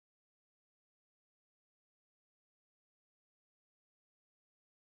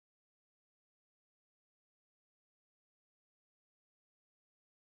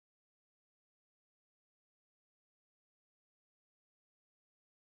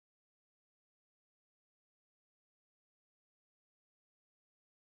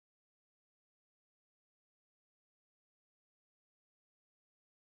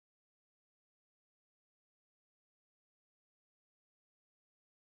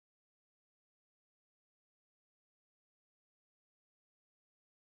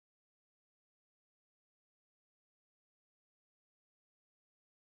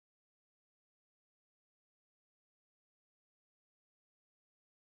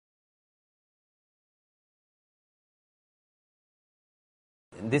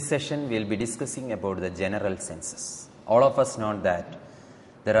In this session, we will be discussing about the general senses. All of us know that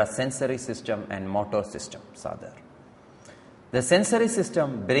there are sensory system and motor systems are there. The sensory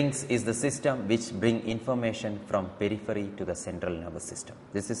system is the system which bring information from periphery to the central nervous system.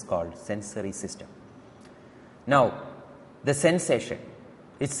 This is called sensory system. Now, the sensation,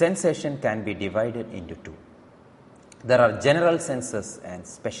 its sensation can be divided into two. There are general senses and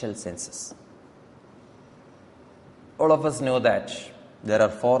special senses. All of us know that there are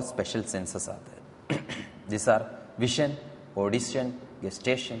 4 special senses are there. These are vision, audition,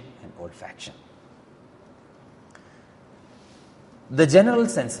 gustation and olfaction. The general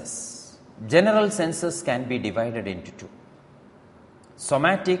senses can be divided into 2.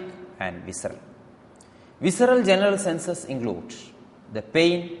 Somatic and visceral. Visceral general senses include the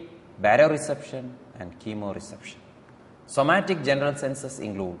pain, baroreception and chemoreception. Somatic general senses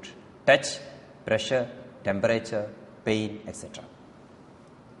include touch, pressure, temperature, pain, etc.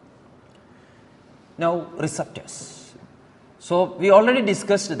 Now, receptors. So, we already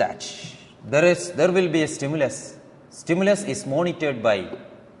discussed that there will be a stimulus. Stimulus is monitored by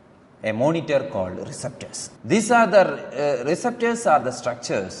a monitor called receptors. These are the receptors are the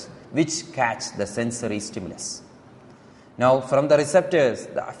structures which catch the sensory stimulus. Now, from the receptors,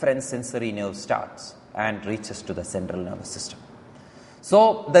 the afferent sensory nerve starts and reaches to the central nervous system.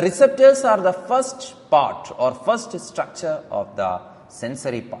 So, the receptors are the first part or first structure of the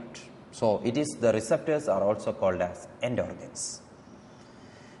sensory part. So, the receptors are also called as end organs.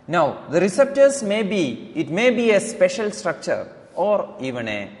 Now, the receptors may be a special structure or even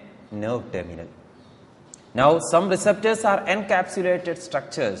a nerve terminal. Now, some receptors are encapsulated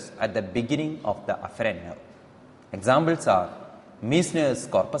structures at the beginning of the afferent nerve. Examples are Meissner's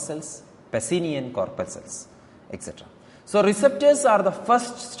corpuscles, Pacinian corpuscles, etc. So, receptors are the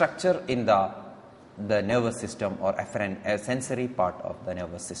first structure in the nervous system or afferent sensory part of the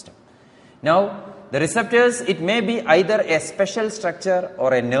nervous system. Now, the receptors, it may be either a special structure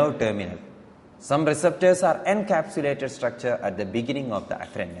or a nerve terminal. Some receptors are encapsulated structure at the beginning of the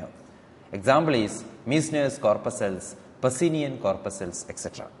afferent nerve. Example is Meissner's corpuscles, Pacinian corpuscles,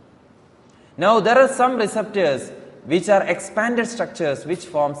 etc. Now, there are some receptors which are expanded structures which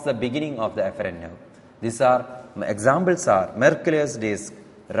forms the beginning of the afferent nerve. These are examples are Mercurius disc,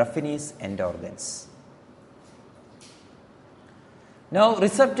 Ruffini's end organs. Now,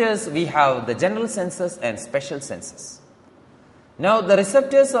 receptors, we have the general senses and special senses. Now, the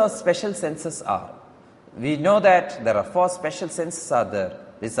receptors or special senses are, we know that there are 4 special senses are there.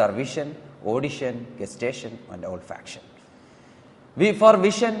 These are vision, audition, gustation and olfaction. For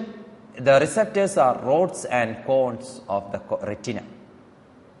vision, the receptors are rods and cones of the retina.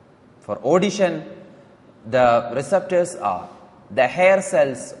 For audition, the receptors are the hair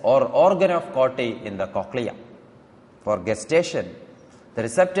cells or organ of Corti in the cochlea. For gustation, the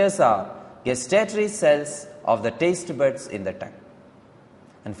receptors are gustatory cells of the taste buds in the tongue.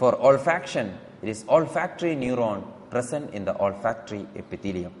 And for olfaction, it is olfactory neuron present in the olfactory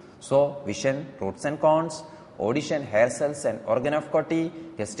epithelium. So, vision, rods and cones, audition, hair cells and organ of Corti,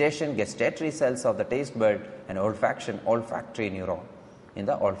 gustation, gustatory cells of the taste bud and olfaction, olfactory neuron in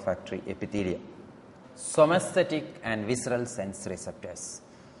the olfactory epithelium. Somesthetic and visceral sense receptors.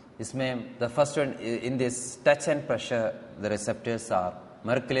 The first one in this touch and pressure, the receptors are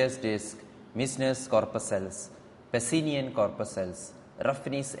Mercurius disc, Meissner's corpuscles, Pacinian corpuscles,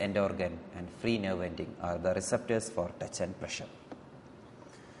 Ruffini's end organ and free nerve ending are the receptors for touch and pressure.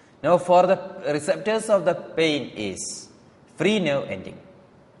 Now, for the receptors of the pain is free nerve ending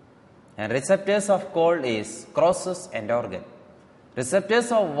and receptors of cold is Cross's end organ.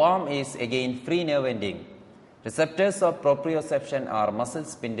 Receptors of warm is again free nerve ending. Receptors of proprioception are muscle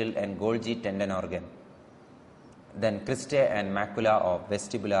spindle and Golgi tendon organ. Then cristae and macula of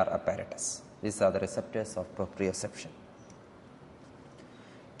vestibular apparatus. These are the receptors of proprioception.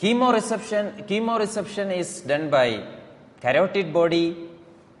 Chemoreception is done by carotid body,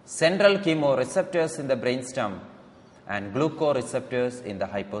 central chemoreceptors in the brainstem and glucoreceptors in the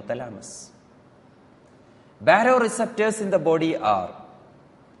hypothalamus. Baroreceptors in the body are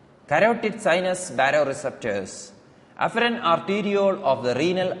carotid sinus baroreceptors, afferent arteriole of the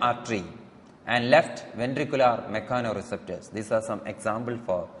renal artery and left ventricular mechanoreceptors. These are some examples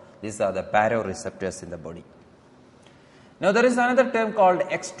for, these are the baroreceptors in the body. Now, there is another term called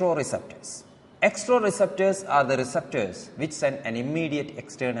extroreceptors. Extroreceptors are the receptors which send an immediate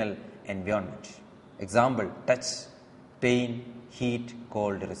external environment. Example, touch, pain, heat,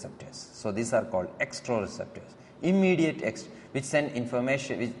 cold receptors. So, these are called extroreceptors. Which send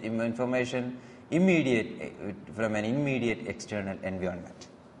information from an immediate external environment.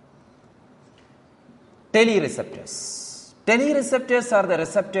 Telereceptors. Telereceptors are the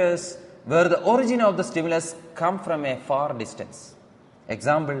receptors where the origin of the stimulus come from a far distance.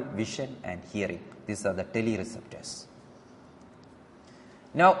 Example, vision and hearing. These are the telereceptors.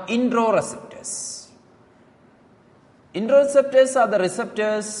 Now, indroreceptors. Indroreceptors are the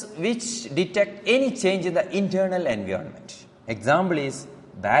receptors which detect any change in the internal environment. Example is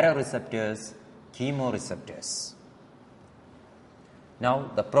baroreceptors, chemoreceptors.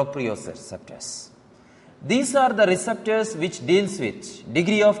 Now, the proprioceptors. These are the receptors which deals with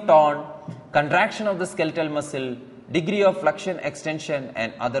degree of tone, contraction of the skeletal muscle, degree of flexion, extension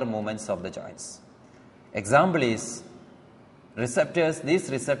and other movements of the joints. Example is receptors.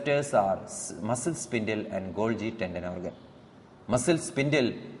 These receptors are muscle spindle and Golgi tendon organ. Muscle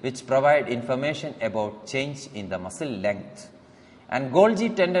spindle which provide information about change in the muscle length, and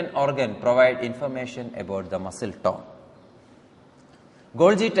Golgi tendon organ provide information about the muscle tone.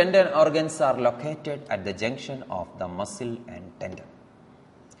 Golgi tendon organs are located at the junction of the muscle and tendon.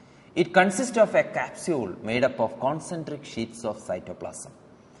 It consists of a capsule made up of concentric sheets of cytoplasm.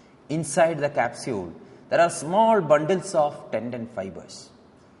 Inside the capsule, there are small bundles of tendon fibers.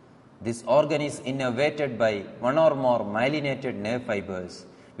 This organ is innervated by one or more myelinated nerve fibers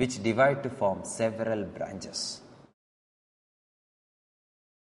which divide to form several branches.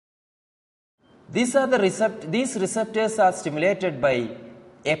 These receptors are stimulated by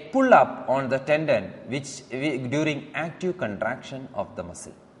a pull up on the tendon during active contraction of the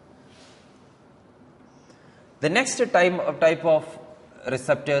muscle. The next type of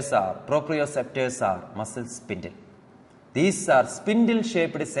receptors are proprioceptors are muscle spindle. These are spindle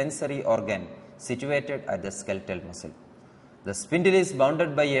shaped sensory organ situated at the skeletal muscle. The spindle is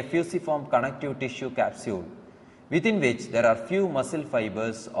bounded by a fusiform connective tissue capsule within which there are few muscle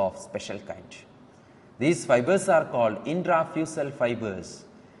fibers of special kind. These fibers are called intrafusal fibers,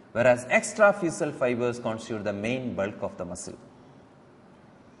 whereas extrafusal fibers constitute the main bulk of the muscle.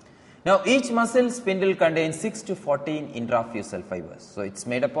 Now, each muscle spindle contains 6 to 14 intrafusal fibers. So, it is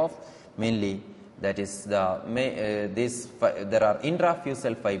made up of mainly, that is there are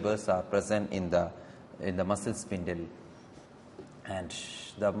intrafusal fibers are present in the muscle spindle, and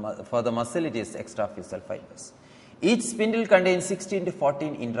for the muscle it is extrafusal fibers. Each spindle contains 16 to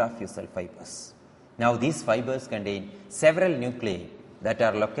 14 intrafusal fibers. Now, these fibers contain several nuclei that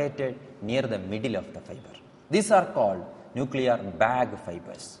are located near the middle of the fiber. These are called nuclear bag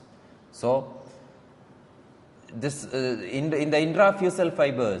fibers. So, this in the intrafusal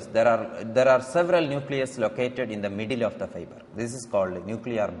fibers there are several nucleus located in the middle of the fiber. This is called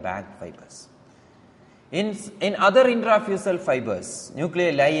nuclear bag fibers. In other intrafusal fibers,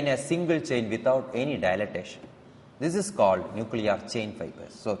 nuclei lie in a single chain without any dilatation. This is called nuclear chain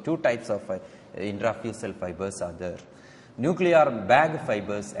fibers. So, two types of intrafusal fibers are there: nuclear bag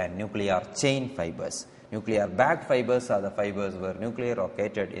fibers and nuclear chain fibers. Nuclear bag fibers are the fibers where nuclei are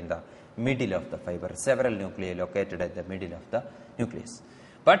located in the middle of the fiber, several nuclei located at the middle of the nucleus.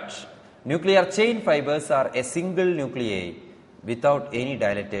 But nuclear chain fibers are a single nuclei without any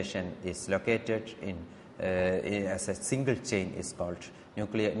dilatation is located as a single chain is called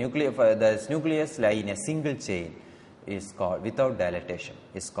the nucleus lie in a single chain is called without dilatation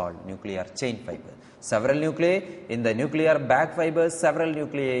is called nuclear chain fiber. Several nuclei in the nuclear bag fibers, several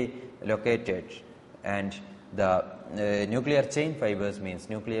nuclei located, and the nuclear chain fibers means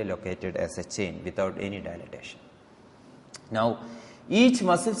nuclei located as a chain without any dilatation. Now, each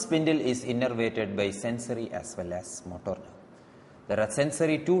muscle spindle is innervated by sensory as well as motor nerve. There are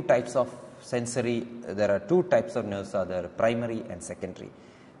two types of nerves are there: primary and secondary.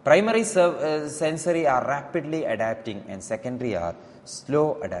 Primary sensory are rapidly adapting and secondary are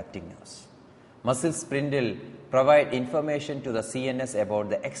slow adapting nerves. Muscle spindle provide information to the CNS about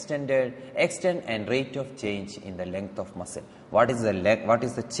the extent and rate of change in the length of muscle. What is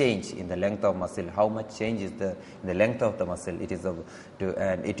the change in the length of muscle? How much change is in the length of the muscle?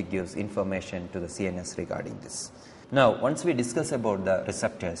 And it gives information to the CNS regarding this. Now, once we discuss about the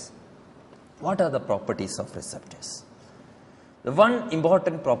receptors, what are the properties of receptors? The one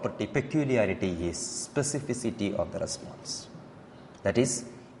important property, peculiarity, is specificity of the response. That is,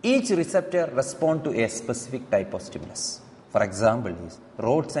 each receptor responds to a specific type of stimulus. For example,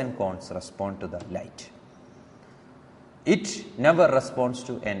 rods and cones respond to the light. It never responds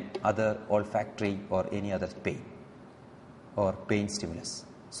to an other olfactory or any other pain stimulus.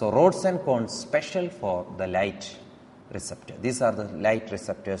 So, rods and cones special for the light receptor. These are the light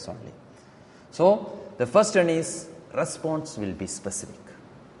receptors only. So, the first one is response will be specific.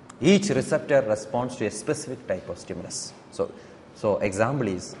 Each receptor responds to a specific type of stimulus. So example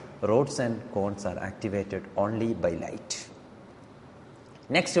is rods and cones are activated only by light.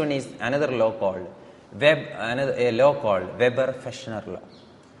 Next one is another law called a law called Weber-Fechner law.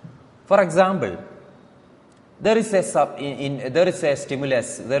 For example, there is a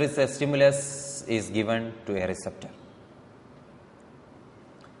stimulus is given to a receptor,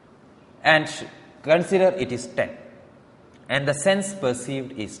 and consider it is 10, and the sense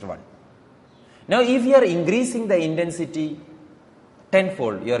perceived is 1. Now, if you are increasing the intensity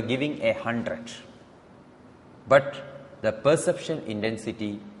tenfold, you are giving 100, but the perception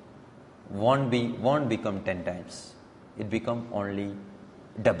intensity won't become 10 times. It become only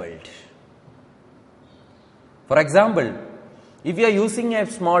doubled. For example, if you are using a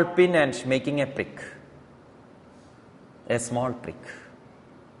small pin and making a small prick,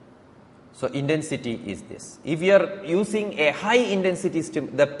 so intensity is this. If you are using a high intensity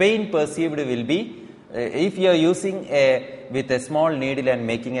the pain perceived will be, if you are using with a small needle and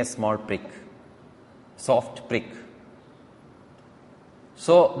making a small prick, soft prick,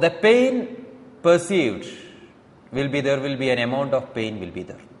 so the pain perceived will be, there will be an amount of pain will be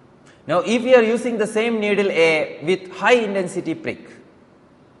there. Now, if you are using the same needle with high intensity prick,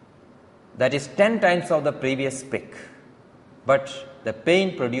 that is 10 times of the previous prick, but the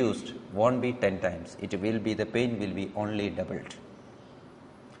pain produced won't be 10 times. The pain will be only doubled.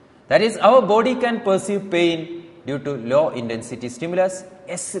 That is, our body can perceive pain due to low intensity stimulus.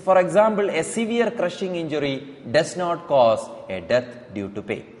 For example, a severe crushing injury does not cause a death due to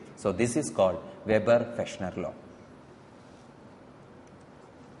pain. So, this is called Weber-Fechner law.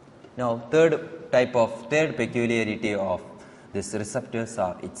 Now, third peculiarity of these receptors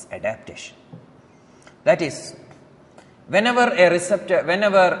are its adaptation. That is, whenever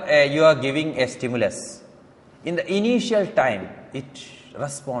you are giving a stimulus, in the initial time it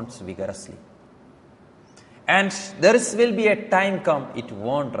responds vigorously, and there will be a time come it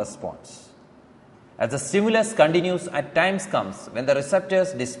won't respond. As the stimulus continues, at times comes when the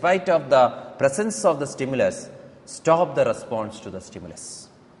receptors, despite of the presence of the stimulus, stop the response to the stimulus.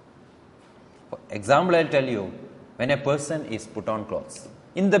 For example, I will tell you, when a person is put on clothes,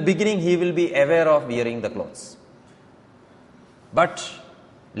 in the beginning he will be aware of wearing the clothes, but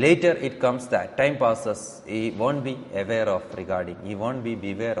later it comes that time passes, he won't be beware of regarding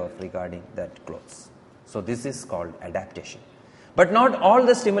that clothes. So, this is called adaptation. But not all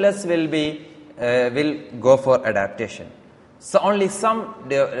the stimulus will go for adaptation. So, only some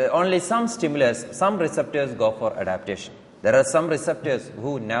stimulus, some receptors go for adaptation. There are some receptors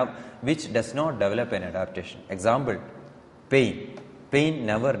which does not develop an adaptation. Example, pain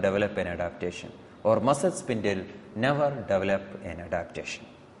never develop an adaptation, or muscle spindle never develop an adaptation.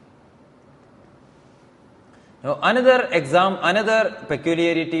 Now, another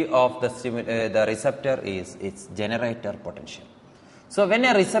peculiarity of the receptor is its generator potential. So, when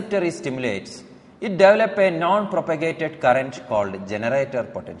a receptor is stimulated, it develops a non-propagated current called generator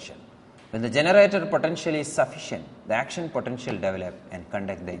potential. When the generator potential is sufficient, the action potential develop and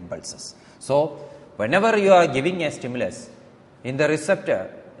conduct the impulses. So, whenever you are giving a stimulus, in the receptor,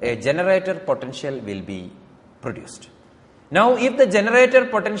 a generator potential will be produced. Now, if the generator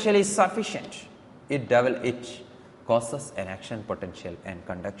potential is sufficient, it causes an action potential and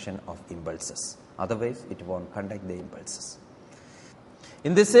conduction of impulses. Otherwise, it won't conduct the impulses.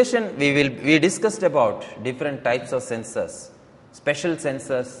 In this session, we discussed about different types of sensors, special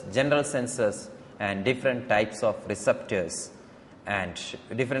sensors, general sensors, and different types of receptors,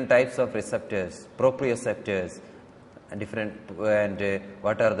 proprioceptors, and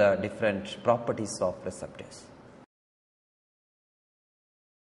what are the different properties of receptors.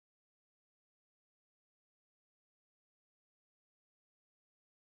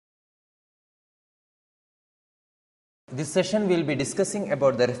 This session will be discussing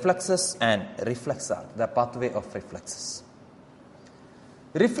about the reflexes and reflex arc, the pathway of reflexes.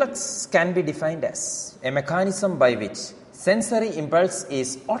 Reflex can be defined as a mechanism by which sensory impulse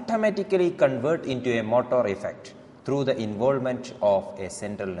is automatically converted into a motor effect through the involvement of a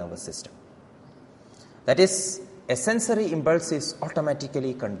central nervous system. That is, a sensory impulse is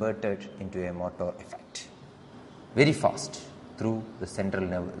automatically converted into a motor effect very fast through the central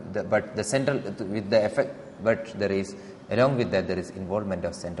nerve, along with that there is involvement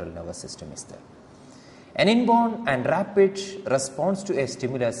of central nervous system is there. An inborn and rapid response to a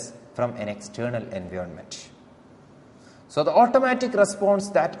stimulus from an external environment. So, the automatic response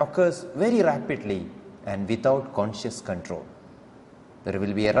that occurs very rapidly and without conscious control. There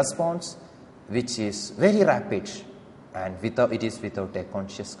will be a response which is very rapid and without a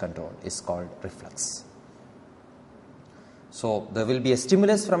conscious control is called reflex. So, there will be a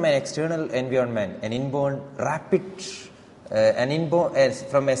stimulus from an external environment, an inborn rapid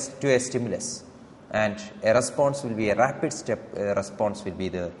to a stimulus, and a response will be a rapid step response will be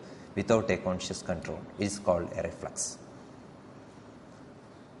the without a conscious control. It is called a reflex.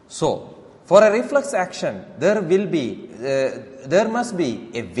 So, for a reflex action, there must be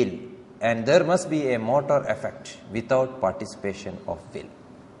a will and there must be a motor effect without participation of will.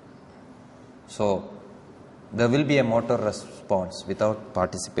 So, there will be a motor response without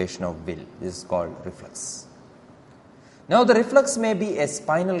participation of will. This is called reflex. Now, the reflex may be a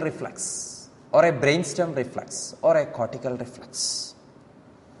spinal reflex or a brainstem reflex or a cortical reflex.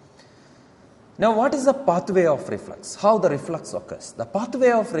 Now, what is the pathway of reflex? How the reflex occurs? The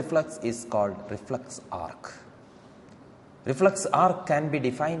pathway of reflex is called reflex arc. Reflex arc can be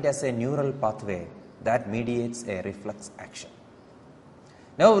defined as a neural pathway that mediates a reflex action.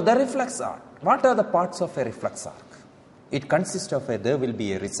 Now, the reflex arc. What are the parts of a reflex arc? It consists of there will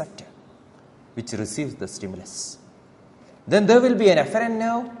be a receptor which receives the stimulus. Then there will be an afferent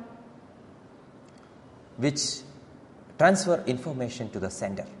nerve which transfer information to the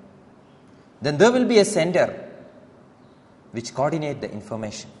sender. Then there will be a sender which coordinate the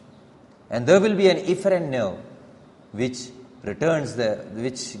information. And there will be an efferent nerve which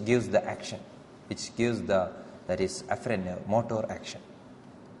gives the action, which gives that is afferent nerve, motor action.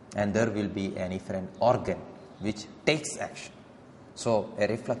 And there will be an efferent organ which takes action. So, a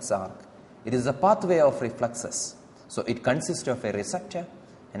reflex arc, it is a pathway of reflexes. So, it consists of a receptor,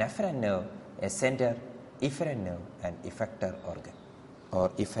 an afferent nerve, a sender, efferent nerve, and effector organ or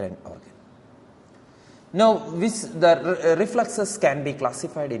efferent organ. Now, the reflexes can be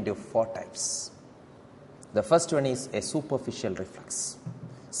classified into 4 types. The first one is a superficial reflex.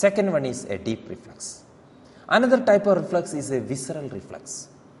 Second one is a deep reflex. Another type of reflex is a visceral reflex.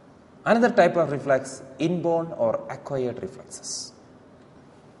 Another type of reflex, inborn or acquired reflexes.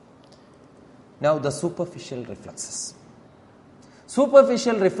 Now, the superficial reflexes.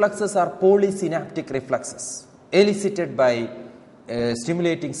 Superficial reflexes are polysynaptic reflexes elicited by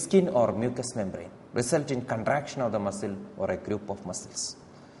stimulating skin or mucous membrane, result in contraction of the muscle or a group of muscles.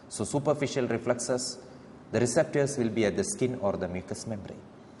 So, superficial reflexes, the receptors will be at the skin or the mucous membrane.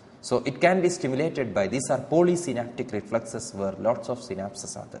 So, it can be stimulated by, these are polysynaptic reflexes where lots of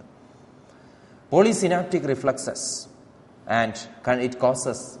synapses are there. Polysynaptic reflexes, and it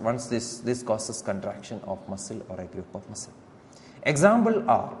causes, once this causes contraction of muscle or a group of muscle. Example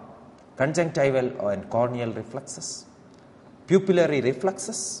are conjunctival and corneal reflexes, pupillary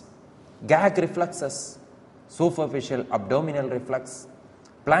reflexes, gag reflexes, superficial abdominal reflex,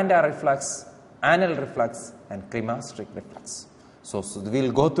 plantar reflex, anal reflex, and cremasteric reflex. So we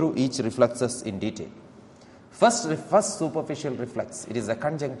will go through each reflexes in detail. First superficial reflex, it is a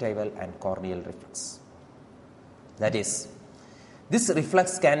conjunctival and corneal reflex. That is, this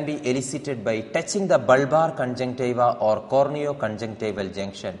reflex can be elicited by touching the bulbar conjunctiva or corneo-conjunctival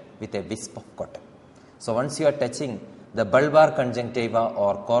junction with a wisp of cotton. So once you are touching the bulbar conjunctiva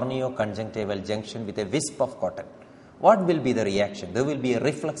or corneo-conjunctival junction with a wisp of cotton, what will be the reaction? There will be a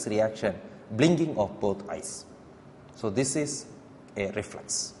reflex reaction, blinking of both eyes. So this is a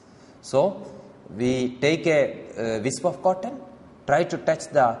reflex. So we take a wisp of cotton, try to touch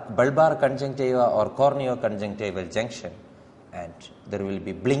the bulbar conjunctiva or corneo-conjunctival junction, and there will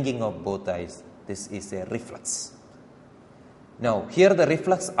be blinking of both eyes. This is a reflex. Now, here the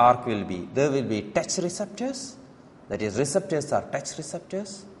reflex arc will be, there will be touch receptors, that is, receptors are touch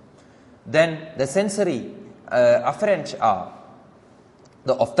receptors. Then the sensory afferent are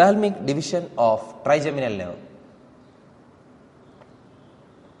the ophthalmic division of trigeminal nerve.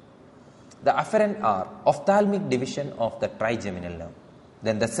 The afferent are ophthalmic division of the trigeminal nerve.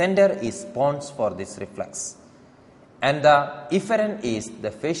 Then the sender is pons for this reflex. And the efferent is the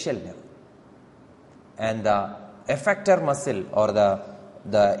facial nerve. And the effector muscle or the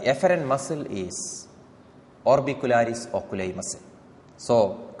efferent muscle is orbicularis oculi muscle.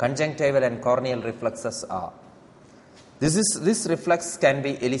 So, conjunctival and corneal reflexes are. This reflex can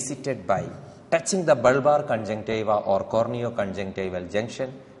be elicited by touching the bulbar conjunctiva or corneo-conjunctival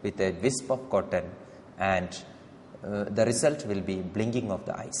junction with a wisp of cotton, and the result will be blinking of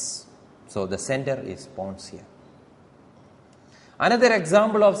the eyes. So, the sender is pons here. Another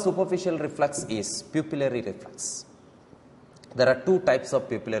example of superficial reflex is pupillary reflex. There are 2 types of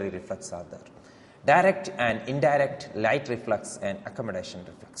pupillary reflex are there. Direct and indirect light reflex and accommodation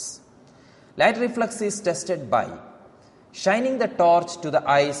reflex. Light reflex is tested by shining the torch to the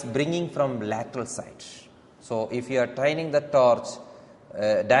eyes bringing from lateral side. So, if you are shining the torch,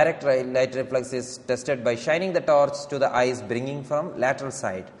 direct light reflex is tested by shining the torch to the eyes bringing from lateral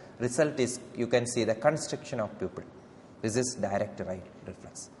side. Result is, you can see the constriction of pupil. This is direct light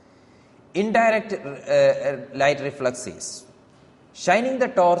reflex. Indirect light reflex is shining the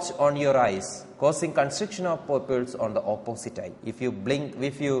torch on your eyes causing constriction of pupils on the opposite eye. If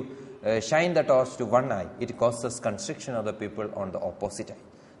you shine the torch to one eye, it causes constriction of the pupil on the opposite eye.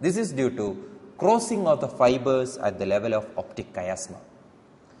 This is due to crossing of the fibers at the level of optic chiasma.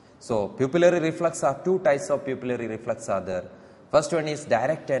 So, pupillary reflex are two types of pupillary reflex are there. First one is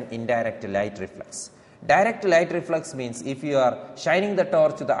direct and indirect light reflex. Direct light reflex means if you are shining the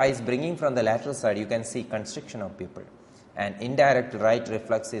torch to the eyes bringing from the lateral side, you can see constriction of pupil. And indirect light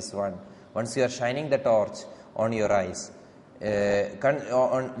reflex is once you are shining the torch on your eyes,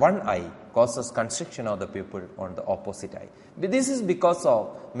 on one eye causes constriction of the pupil on the opposite eye. But this is because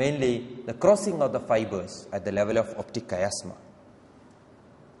of mainly the crossing of the fibers at the level of optic chiasma.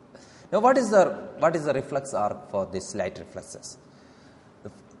 Now, what is the reflex arc for these light reflexes?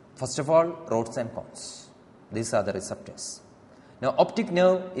 First of all, rods and cones. These are the receptors. Now, optic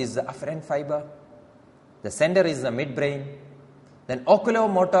nerve is the afferent fiber. The sender is the midbrain. Then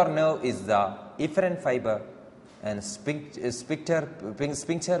oculomotor nerve is the efferent fiber, and sphincter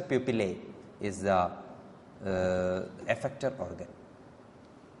pupillae is the effector organ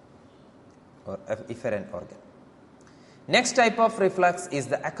or efferent organ. Next type of reflex is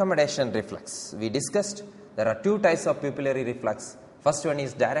the accommodation reflex. We discussed there are two types of pupillary reflex. First one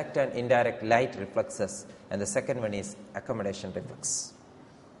is direct and indirect light reflexes, and the second one is accommodation reflex.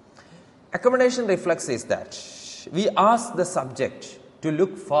 Accommodation reflex is that we ask the subject to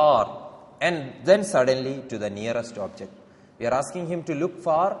look far and then suddenly to the nearest object. We are asking him to look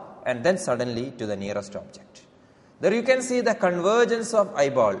far and then suddenly to the nearest object. There you can see the convergence of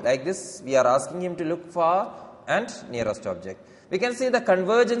eyeball. Like this, we are asking him to look far and nearest object. We can see the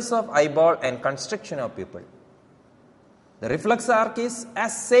convergence of eyeball and constriction of pupil. The reflex arc is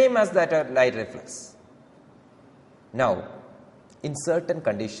as same as that of light reflex. Now, in certain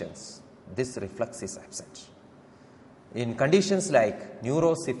conditions, this reflex is absent. In conditions like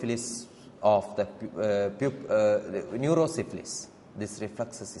neurosyphilis of the neurosyphilis, this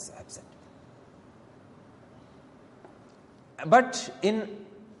reflex is absent. But in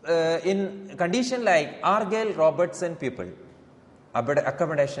condition like Argyll-Robertson pupil,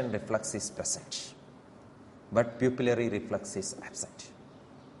 accommodation reflex is present, but pupillary reflex is absent.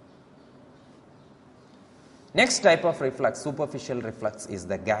 Next type of reflex, superficial reflex, is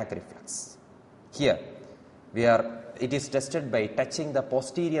the gag reflex. Here, it is tested by touching the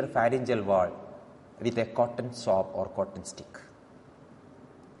posterior pharyngeal wall with a cotton swab or cotton stick.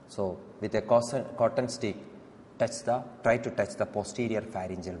 So, with a cotton stick, try to touch the posterior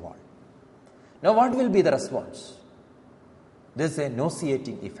pharyngeal wall. Now, what will be the response? There is a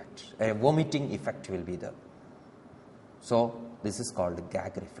nauseating effect, a vomiting effect will be there. So, this is called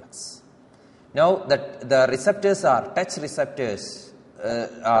gag reflex. Now, the receptors are touch receptors,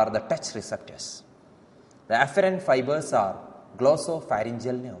 The afferent fibers are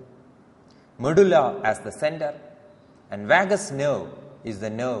glossopharyngeal nerve, medulla as the sender, and vagus nerve is the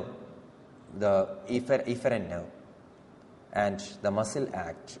nerve, the efferent nerve, and the muscle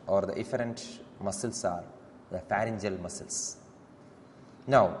act or the efferent muscles are the pharyngeal muscles.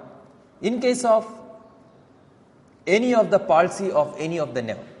 Now, in case of any of the palsy of any of the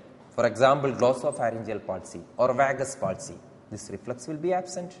nerve, for example, glossopharyngeal palsy or vagus palsy, this reflex will be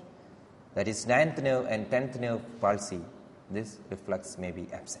absent. That is 9th nerve and 10th nerve palsy, this reflex may be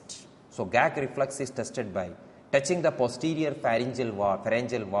absent. So, gag reflex is tested by touching the posterior pharyngeal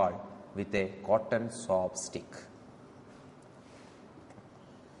wall with a cotton swab stick.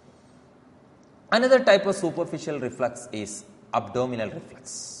 Another type of superficial reflex is abdominal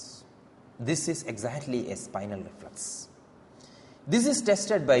reflex. This is exactly a spinal reflex. This is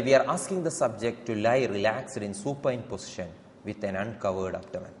tested by we are asking the subject to lie relaxed in supine position with an uncovered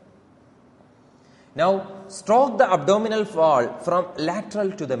abdomen. Now, stroke the abdominal wall from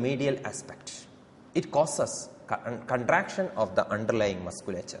lateral to the medial aspect. It causes contraction of the underlying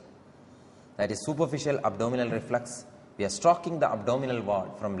musculature. That is superficial abdominal reflex. We are stroking the abdominal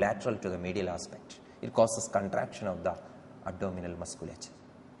wall from lateral to the medial aspect. It causes contraction of the abdominal musculature.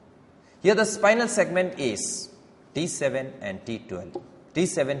 Here the spinal segment is T7 and T12,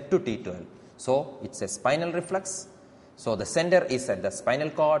 T7 to T12. So, it is a spinal reflex. So, the sender is at the spinal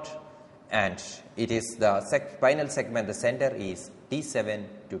cord, and it is the spinal segment, the center is T7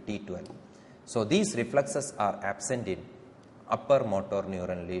 to T12. So, these reflexes are absent in upper motor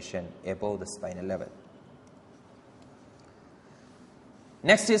neuron lesion above the spinal level.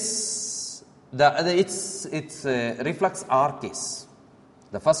 Next is its reflex arc is,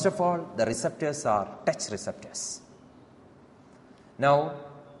 the first of all, the receptors are touch receptors. Now,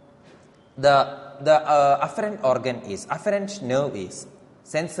 the afferent nerve is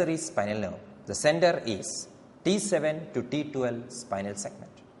sensory spinal nerve. The sender is T7 to T12 spinal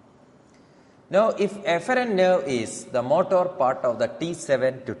segment. Now, if afferent nerve is the motor part of the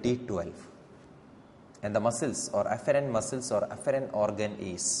T7 to T12, and the muscles or afferent muscles or afferent organ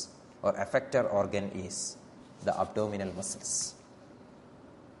is, or effector organ is, the abdominal muscles.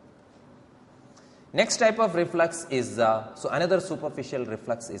 Next type of reflex is another superficial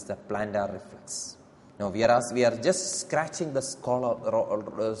reflex is the plantar reflex. Now we are just scratching the sole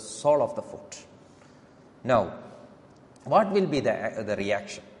of the foot. Now, what will be the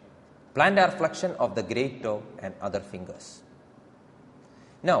reaction? Plantar flexion of the great toe and other fingers.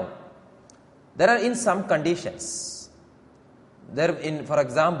 Now, there are in some conditions, for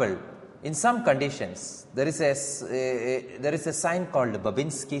example, in some conditions there is a sign called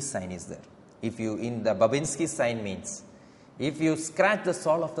Babinski sign is there. The Babinski sign means if you scratch the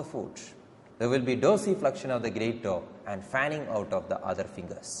sole of the foot, there will be dorsiflexion of the great toe and fanning out of the other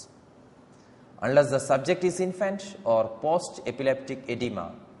fingers. Unless the subject is infant or post-epileptic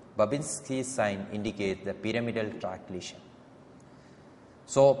edema, Babinski sign indicates the pyramidal tract lesion.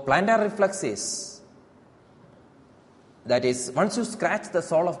 So, plantar reflex is, that is, once you scratch the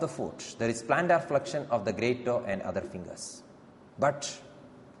sole of the foot, there is plantar flexion of the great toe and other fingers. But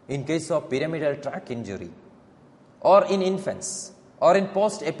in case of pyramidal tract injury, or in infants, or in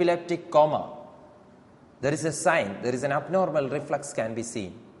post-epileptic coma, there is a sign, there is an abnormal reflex can be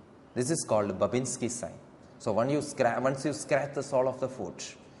seen. This is called Babinski sign. So, once you scratch the sole of the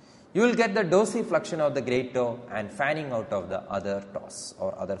foot, you will get the dorsiflexion of the great toe and fanning out of the other toes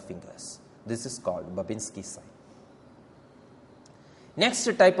or other fingers. This is called Babinski sign. Next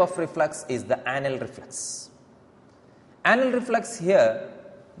type of reflex is the anal reflex. Anal reflex here,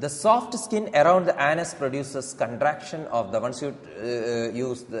 the soft skin around the anus produces contraction of the, once you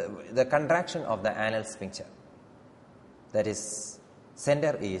use the contraction of the anal sphincter. That is,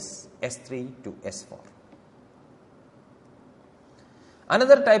 center is S3 to S4.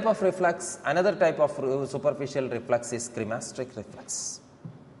 Another type of reflex, another type of superficial reflex is cremasteric reflex.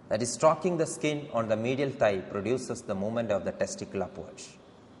 That is, stroking the skin on the medial thigh produces the movement of the testicle upwards.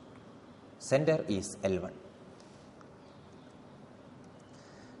 Center is L1.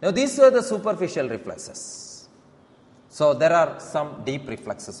 Now, these were the superficial reflexes. So, there are some deep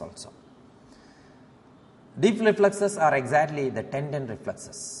reflexes also. Deep reflexes are exactly the tendon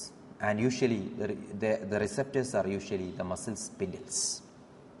reflexes, and usually the receptors are usually the muscle spindles.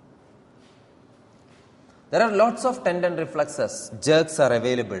 There are lots of tendon reflexes. Jerks are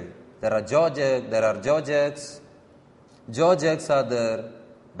available. There are jaw jerks. Jaw jerks are there.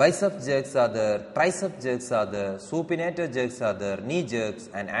 Bicep jerks are there. Tricep jerks are there. Supinator jerks are there. Knee jerks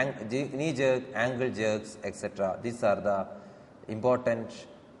and knee jerk, ankle jerks, etc. These are the important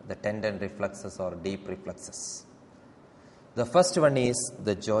tendon reflexes or deep reflexes. The first one is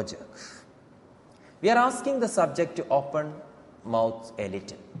the jaw jerk. We are asking the subject to open mouth a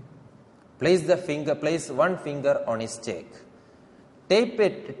little. Place one finger on his cheek.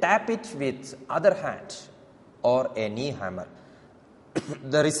 Tap it with other hand or a knee hammer.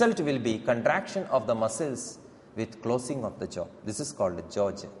 The result will be contraction of the muscles with closing of the jaw. This is called a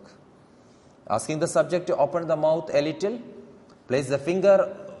jaw jerk. Asking the subject to open the mouth a little, place the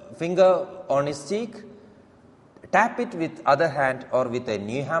finger on his cheek, tap it with other hand or with a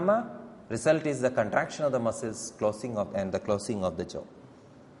knee hammer. Result is the contraction of the muscles, closing of and the closing of the jaw.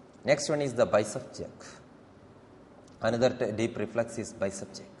 Next one is the bicep jerk. Another deep reflex is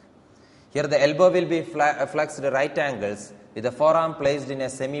bicep jerk. Here the elbow will be flexed at right angles with the forearm placed in a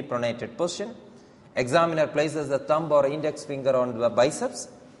semi-pronated position. Examiner places the thumb or index finger on the biceps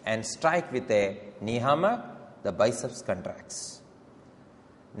and strike with a knee hammer. The biceps contracts.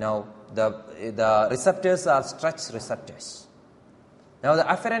 Now the receptors are stretch receptors. Now the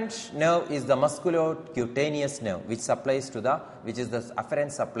afferent nerve is the musculocutaneous nerve, which is the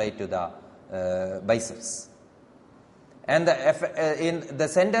afferent supply to the biceps. And in the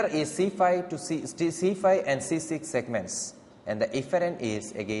center is C5 to C5 and C6 segments, and the efferent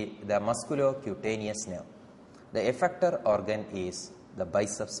is again the musculocutaneous nerve. The effector organ is the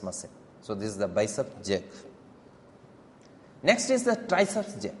biceps muscle. So this is the bicep jerk. Next is the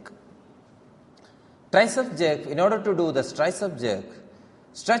triceps jerk. Tricep jerk. In order to do the tricep jerk,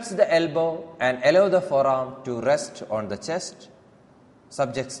 stretch the elbow and allow the forearm to rest on the chest,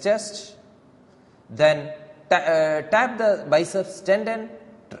 subject's chest. Then tap the biceps tendon.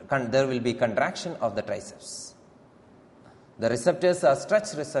 There will be contraction of the triceps. The receptors are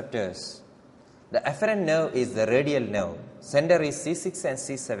stretch receptors. The afferent nerve is the radial nerve. Center is C6 and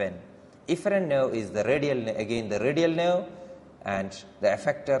C7. Efferent nerve is the radial nerve, and the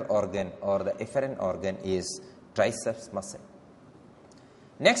effector organ or the efferent organ is triceps muscle.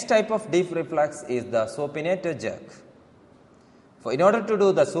 Next type of deep reflex is the supinator jerk. In order to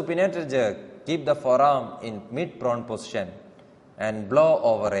do the supinator jerk, keep the forearm in mid-prone position and blow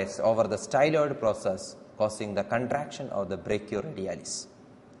over the styloid process, causing the contraction of the brachioradialis.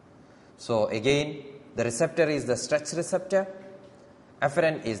 So again, the receptor is the stretch receptor,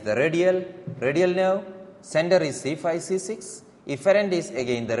 afferent is the radial nerve, sender is C5, C6, efferent is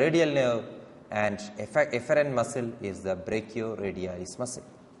again the radial nerve, and efferent muscle is the brachioradialis muscle.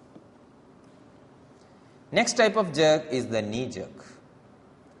 Next type of jerk is the knee jerk.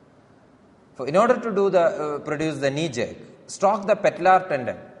 In order to produce the knee jerk, stroke the patellar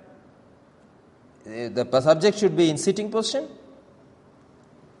tendon. The subject should be in sitting position,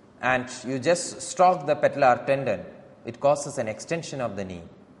 and you just stroke the patellar tendon. It causes an extension of the knee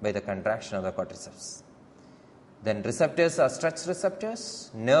by the contraction of the quadriceps. Then receptors are stretch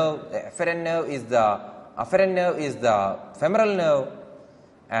receptors. Afferent nerve is the femoral nerve,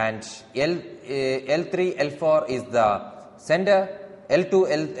 and L3, L4 is the sender. L2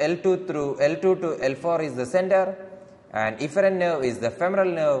 to L4 is the sender, and efferent nerve is the femoral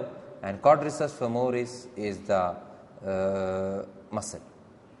nerve, and quadriceps femoris is the muscle.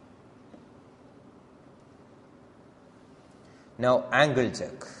 Now, angle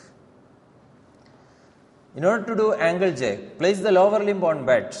jerk. In order to do angle jerk, place the lower limb on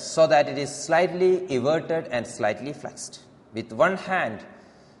bed so that it is slightly everted and slightly flexed. With one hand,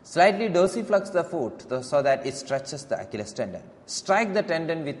 slightly dorsiflex the foot so that it stretches the Achilles tendon. Strike the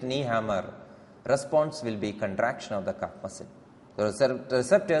tendon with knee hammer. Response will be contraction of the calf muscle. The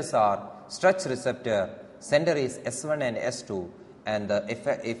receptors are stretch receptor, sender is S1 and S2, and the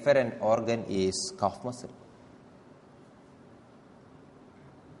efferent organ is calf muscle.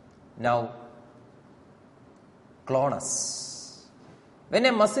 Now, clonus. When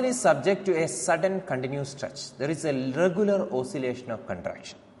a muscle is subject to a sudden continuous stretch, there is a regular oscillation of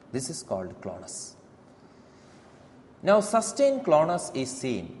contraction. This is called clonus. Now, sustained clonus is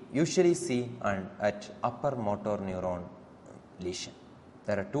usually seen at upper motor neuron lesion.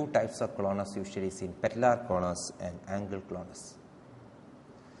 There are two types of clonus usually seen, patellar clonus and angle clonus.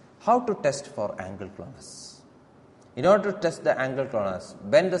 How to test for angle clonus? In order to test the angle clonus,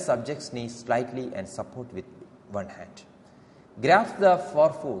 bend the subject's knee slightly and support with one hand. Grasp the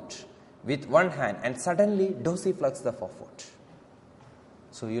forefoot with one hand and suddenly dorsiflex the forefoot.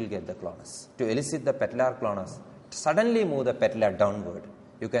 So you will get the clonus. To elicit the patellar clonus, suddenly move the patella downward.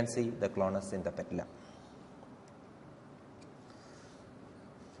 You can see the clonus in the patella.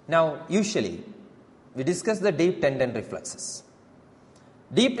 Now, usually, we discuss the deep tendon reflexes.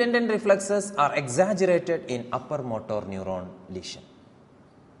 Deep tendon reflexes are exaggerated in upper motor neuron lesion,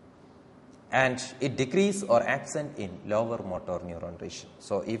 and it decrease or absent in lower motor neuron lesion.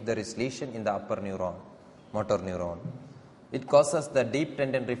 So, if there is lesion in the upper motor neuron, it causes the deep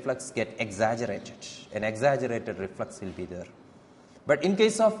tendon reflex get exaggerated. An exaggerated reflex will be there. But in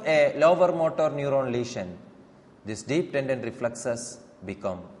case of a lower motor neuron lesion, this deep tendon reflexes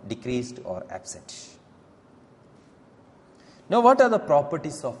become decreased or absent. Now, what are the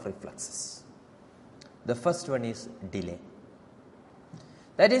properties of reflexes? The first one is delay.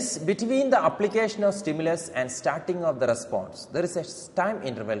 That is, between the application of stimulus and starting of the response, there is a time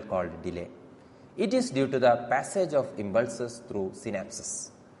interval called delay. It is due to the passage of impulses through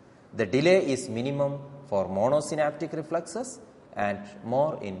synapses. The delay is minimum for monosynaptic reflexes and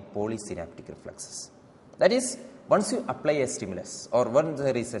more in polysynaptic reflexes. That is, once you apply a stimulus or when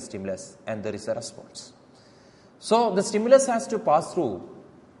there is a stimulus and there is a response. So, the stimulus has to pass through,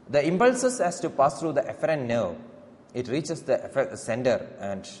 the impulses has to pass through the efferent nerve. It reaches the sender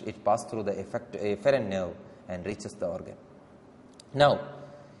and it passes through the efferent nerve and reaches the organ. Now,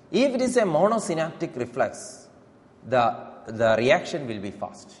 if it is a monosynaptic reflex, the reaction will be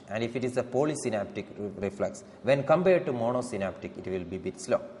fast, and if it is a polysynaptic reflex, when compared to monosynaptic, it will be a bit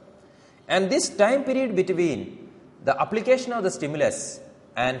slow. And this time period between the application of the stimulus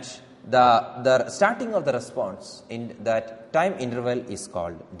and the starting of the response, in that time interval is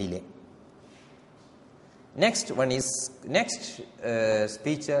called delay. Next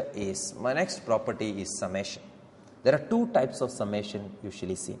property is summation. There are two types of summation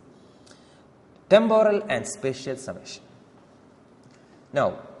usually seen: temporal and spatial summation.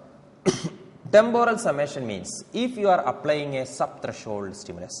 Now, temporal summation means if you are applying a subthreshold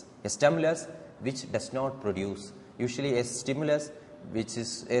stimulus, a stimulus which does not produce, usually a stimulus which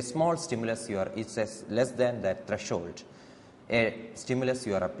is a small stimulus, it's less than that threshold, a stimulus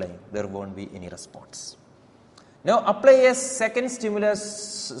you are applying, there won't be any response. Now, apply a second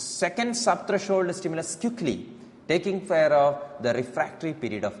subthreshold stimulus quickly, taking care of the refractory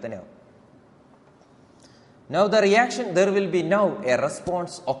period of the nerve. Now, the reaction, there will be now a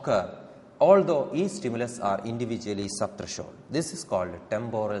response occur, although each stimulus are individually subthreshold. This is called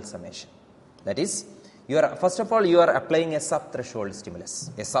temporal summation. That is, first of all, you are applying a subthreshold stimulus.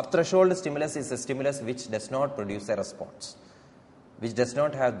 A subthreshold stimulus is a stimulus which does not produce a response, which does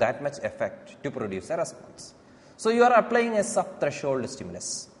not have that much effect to produce a response. So you are applying a subthreshold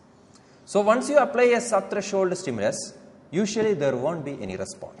stimulus. So once you apply a subthreshold stimulus, usually there won't be any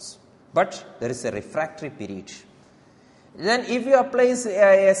response, but there is a refractory period. Then if you apply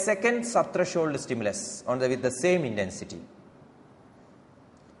a second subthreshold stimulus with the same intensity,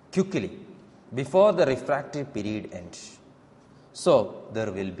 quickly, before the refractory period ends, so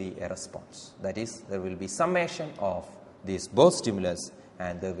there will be a response. That is, there will be summation of these both stimulus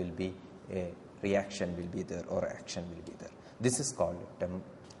and there will be a reaction will be there or action will be there. This is called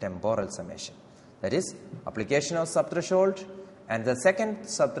temporal summation. That is, application of subthreshold and the second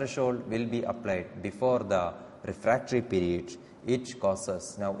subthreshold will be applied before the refractory period. It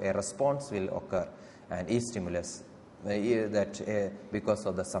causes now a response will occur and each stimulus because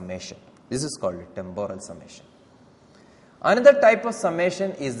of the summation. This is called temporal summation. Another type of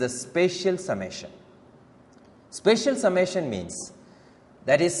summation is the spatial summation. Spatial summation means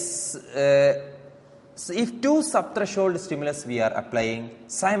that is if two subthreshold stimulus we are applying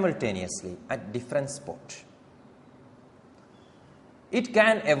simultaneously at different spot, it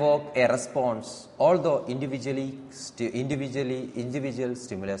can evoke a response although individual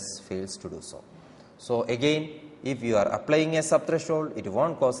stimulus fails to do so. So again, if you are applying a subthreshold, it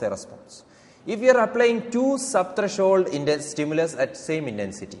won't cause a response. If you are applying two subthreshold stimulus at same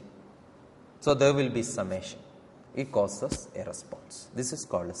intensity, so there will be summation. It causes a response. This is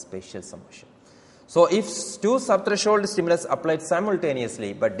called a spatial summation. So if two subthreshold stimulus applied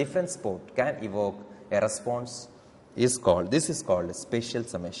simultaneously but different spot can evoke a response, this is called a spatial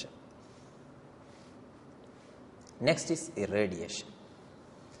summation. Next is irradiation.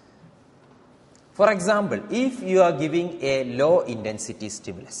 For example, if you are giving a low intensity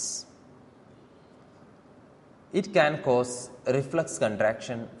stimulus, it can cause reflex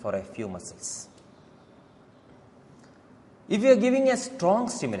contraction for a few muscles. If you are giving a strong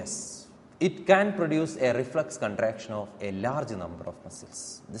stimulus, it can produce a reflex contraction of a large number of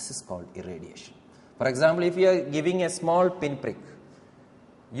muscles. This is called irradiation. For example, if you are giving a small pinprick,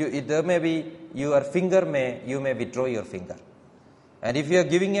 there may be your finger you may withdraw your finger. And if you are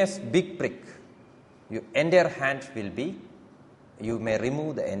giving a big prick, your entire hand you may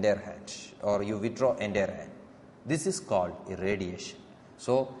remove the entire hand or you withdraw entire hand. This is called irradiation.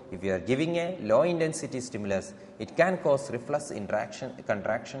 So if you are giving a low intensity stimulus, it can cause reflex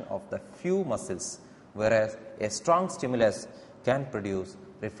contraction of the few muscles, whereas a strong stimulus can produce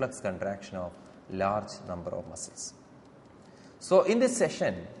reflex contraction of large number of muscles. So in this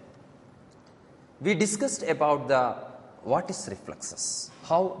session, we discussed about what is reflexes,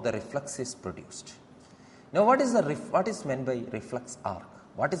 how the reflex is produced. Now what is meant by reflex arc?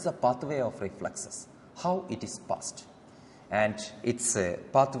 What is the pathway of reflexes? How it is passed? And its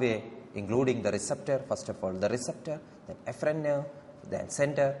pathway including the receptor, first of all the receptor, then efferent nerve, then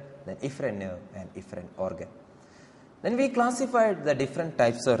center, then efferent nerve and efferent organ. Then we classified the different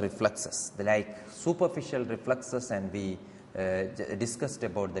types of reflexes, like superficial reflexes, and we discussed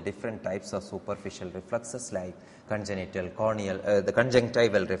about the different types of superficial reflexes like congenital, corneal, the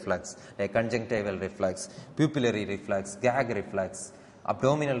conjunctival reflex, like conjunctival reflex, pupillary reflex, gag reflex,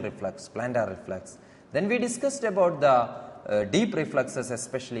 abdominal reflex, plantar reflex. Then we discussed about the deep reflexes,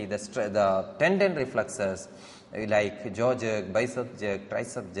 especially the tendon reflexes like jaw jerk, bicep jerk,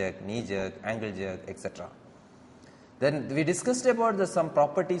 tricep jerk, knee jerk, ankle jerk, etc. Then we discussed about some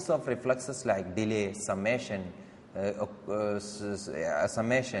properties of reflexes like delay, summation,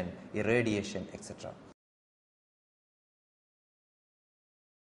 irradiation, etc.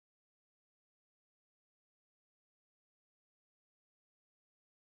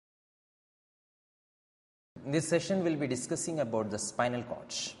 In this session, we will be discussing about the spinal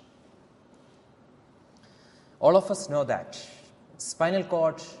cord. All of us know that spinal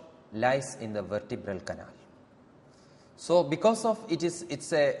cord lies in the vertebral canal. So, because of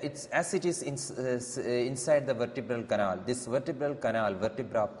as it is inside the vertebral canal, this vertebral canal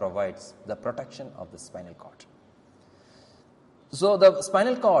vertebra provides the protection of the spinal cord. So, the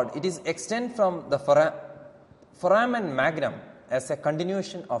spinal cord, it is extend from the foramen magnum as a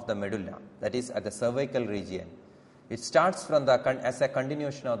continuation of the medulla, that is at the cervical region. It starts from as a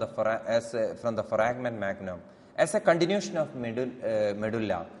continuation of from the foramen magnum as a continuation of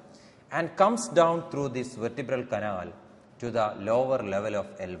medulla and comes down through this vertebral canal to the lower level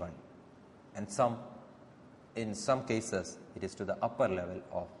of L1, and in some cases it is to the upper level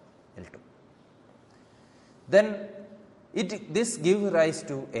of L2. Then this gives rise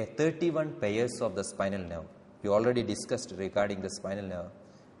to a 31 pairs of the spinal nerve. We already discussed regarding the spinal nerve,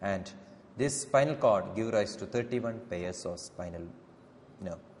 and This spinal cord gives rise to 31 pairs of spinal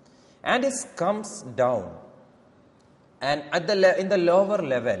nerve. And it comes down, and at in the lower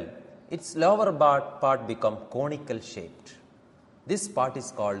level, its lower part become conical shaped. This part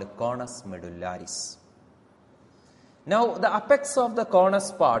is called conus medullaris. Now, the apex of the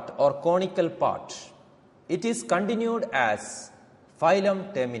conus part or conical part, it is continued as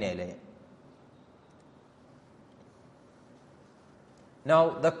phylum terminale. Now,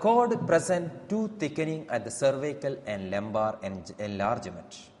 the cord present two thickening at the cervical and lumbar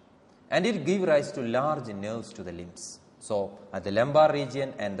enlargement, and it gives rise to large nerves to the limbs. So, at the lumbar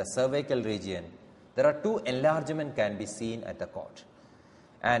region and the cervical region, there are two enlargement can be seen at the cord,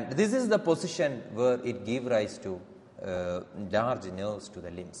 and this is the position where it gives rise to large nerves to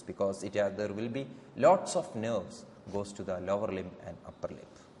the limbs, because there will be lots of nerves goes to the lower limb and upper limb.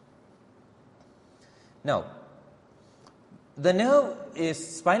 Now, the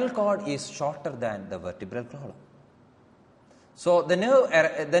spinal cord is shorter than the vertebral column. So, the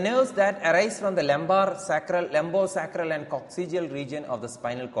nerves that arise from the lumbosacral and coccygeal region of the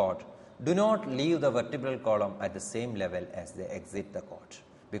spinal cord do not leave the vertebral column at the same level as they exit the cord,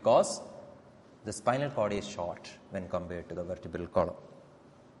 because the spinal cord is short when compared to the vertebral column.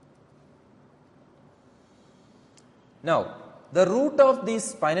 Now, the root of these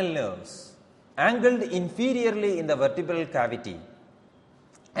spinal nerves angled inferiorly in the vertebral cavity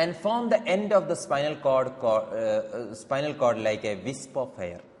and form the end of the spinal cord like a wisp of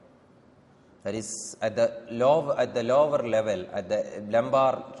hair. That is, at the lower level, at the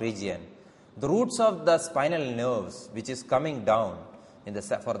lumbar region, the roots of the spinal nerves, which is coming down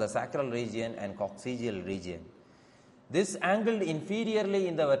for the sacral region and coccygeal region, this angled inferiorly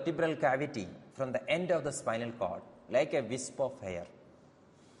in the vertebral cavity from the end of the spinal cord like a wisp of hair.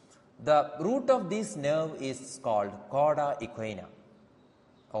 The root of this nerve is called cauda equina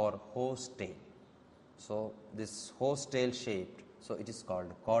or horse tail. So, this horse tail shaped, so it is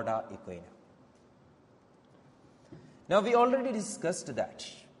called cauda equina. Now, we already discussed that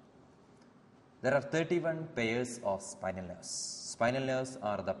there are 31 pairs of spinal nerves. Spinal nerves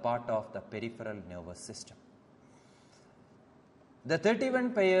are the part of the peripheral nervous system. The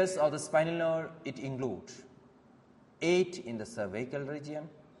 31 pairs of the spinal nerve, it includes 8 in the cervical region,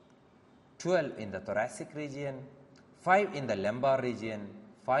 12 in the thoracic region, 5 in the lumbar region,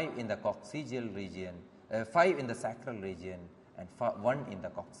 5 in the coccygeal region, 5 in the sacral region, and 1 in the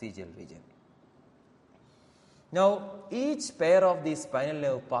coccygeal region. Now, each pair of these spinal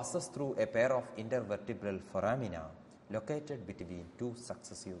nerve passes through a pair of intervertebral foramina located between two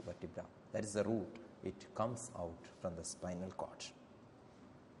successive vertebrae. That is the root. It comes out from the spinal cord.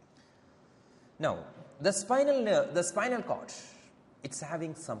 Now, the spinal cord, it's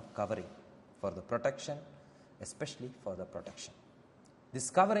having some covering for the protection, especially for the protection. This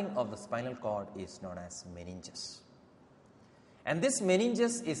covering of the spinal cord is known as meninges. And this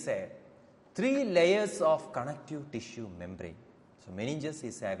meninges is a 3 layers of connective tissue membrane. So, meninges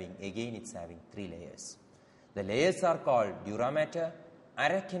is having 3 layers. The layers are called dura mater,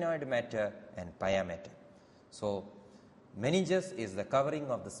 arachnoid mater, and pia mater. So, meninges is the covering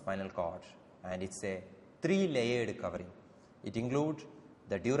of the spinal cord, and it's a 3-layered covering. It includes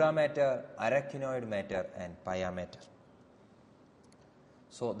the dura mater, arachnoid mater, and pia mater.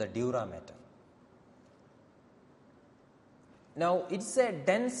 So, the dura mater. Now, it's a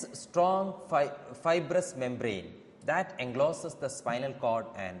dense, strong, fibrous membrane that encloses the spinal cord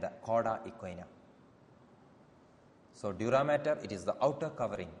and the cauda equina. So, dura mater, it is the outer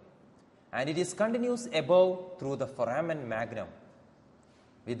covering, and it is continuous above through the foramen magnum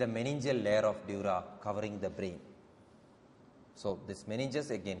with the meningeal layer of dura covering the brain. So, this meninges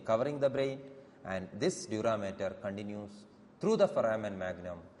again covering the brain, and this dura mater continues through the foramen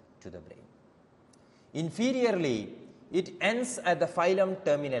magnum to the brain. Inferiorly, it ends at the phylum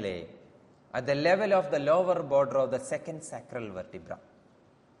terminale at the level of the lower border of the second sacral vertebra.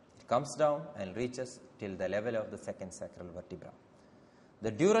 It comes down and reaches till the level of the second sacral vertebra.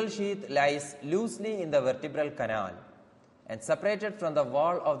 The dural sheath lies loosely in the vertebral canal and separated from the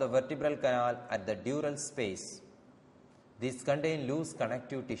wall of the vertebral canal at the dural space. These contain loose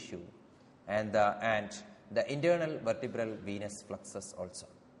connective tissue and the internal vertebral venous fluxus also.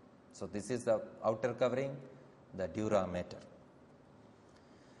 So, this is the outer covering, the dura mater.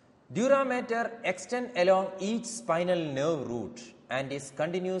 Dura mater extends along each spinal nerve root and is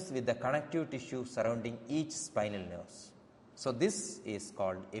continuous with the connective tissue surrounding each spinal nerves. So, this is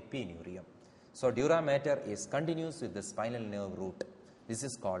called epineurium. So, dura mater is continuous with the spinal nerve root. This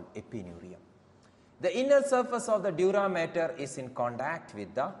is called epineurium. The inner surface of the dura mater is in contact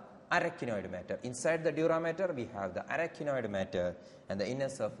with the arachnoid matter. Inside the dura mater, we have the arachnoid matter, and the inner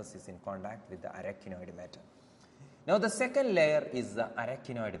surface is in contact with the arachnoid matter. Now, the second layer is the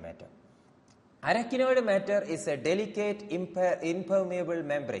arachnoid matter. Arachnoid matter is a delicate, impermeable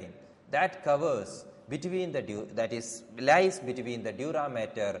membrane that covers between the lies between the dura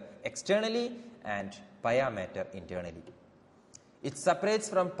mater externally and pia mater internally. It separates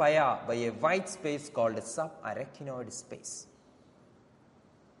from pia by a white space called subarachnoid space.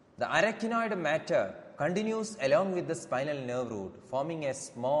 The arachnoid matter continues along with the spinal nerve root, forming a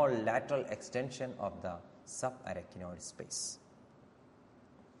small lateral extension of the subarachnoid space.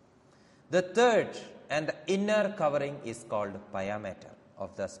 The third and the inner covering is called pia mater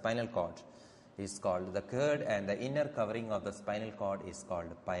of the spinal cord. Is called the third and the inner covering of the spinal cord is called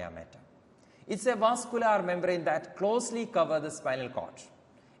pia mater. It's a vascular membrane that closely covers the spinal cord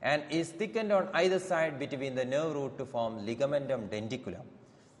and is thickened on either side between the nerve root to form ligamentum denticulum,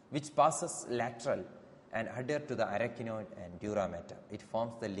 which passes lateral and adhere to the arachnoid and dura mater. It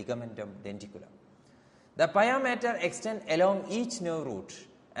forms the ligamentum denticulum. The pia mater extend along each nerve root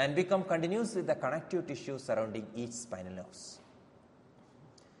and become continuous with the connective tissue surrounding each spinal nerves.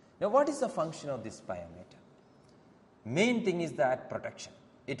 Now, what is the function of this pia mater? Main thing is that protection.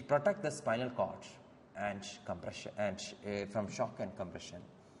 It protects the spinal cord and compression and from shock and compression,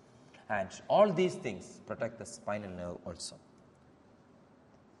 and all these things protect the spinal nerve also.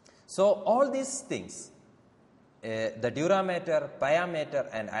 So, all these things, the dura mater, pia mater,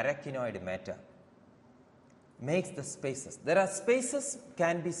 and arachnoid mater, makes the spaces. There are spaces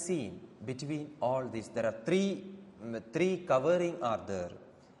can be seen between all these. There are three covering are there,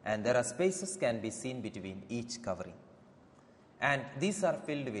 and there are spaces can be seen between each covering. And these are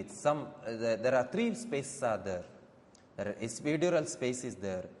filled with some, there are three spaces are there. There is epidural space is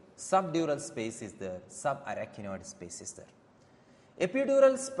there, subdural space is there, subarachnoid space is there.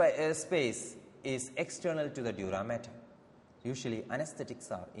 Epidural space is external to the dura mater. Usually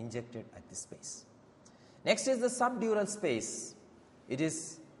anesthetics are injected at this space. Next is the subdural space. It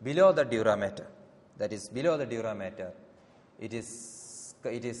is below the dura mater. That is below the dura mater. It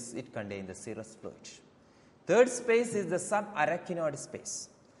contains the serous fluid. Third space is the subarachnoid space.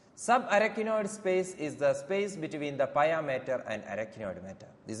 Subarachnoid space is the space between the pia mater and arachnoid mater.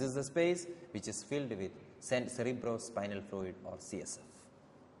 This is the space which is filled with cerebrospinal fluid or CSF.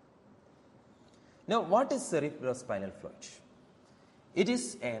 Now, what is cerebrospinal fluid? It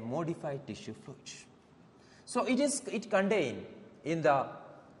is a modified tissue fluid. So, it contained in the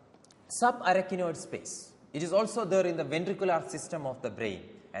subarachnoid space. It is also there in the ventricular system of the brain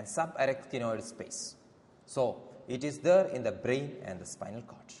and subarachnoid space. So, it is there in the brain and the spinal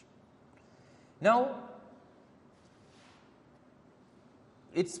cord. Now,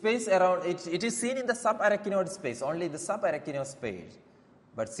 its space around it is seen in the subarachnoid space, only the subarachnoid space,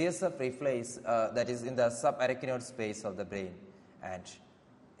 but CSF reflects that is in the subarachnoid space of the brain, and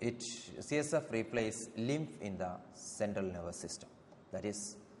CSF replaces lymph in the central nervous system. That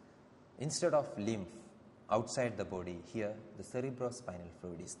is, instead of lymph outside the body, here the cerebrospinal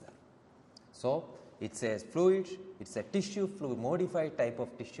fluid is there. So, it's a fluid, it's a tissue fluid, modified type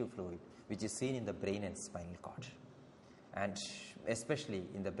of tissue fluid, which is seen in the brain and spinal cord. And especially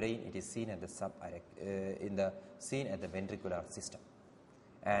in the brain, it is seen at the seen at the ventricular system.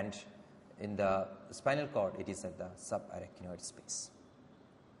 And in the spinal cord, it is at the subarachnoid space.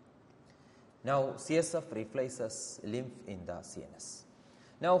 Now, CSF replaces lymph in the CNS.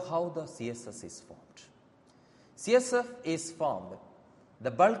 Now, how the CSF is formed? CSF is formed. The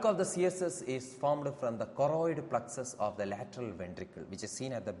bulk of the CSF is formed from the choroid plexus of the lateral ventricle, which is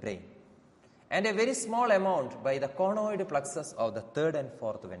seen at the brain, and a very small amount by the conoid plexus of the third and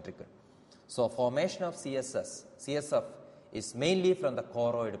fourth ventricle. So, formation of CSF is mainly from the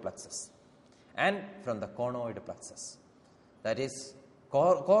choroid plexus and from the conoid plexus. That is,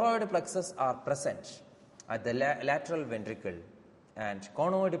 choroid plexus are present at the lateral ventricle, and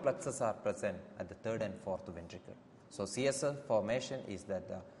conoid plexus are present at the third and fourth ventricle. So, CSF formation is that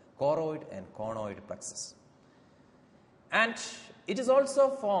the choroid and conoid plexus. And it is also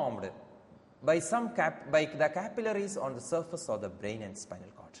formed by by the capillaries on the surface of the brain and spinal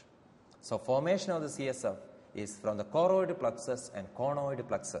cord. So, formation of the CSF is from the choroid plexus and conoid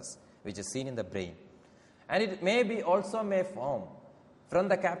plexus, which is seen in the brain. And it may form from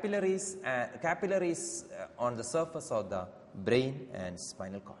the capillaries on the surface of the brain and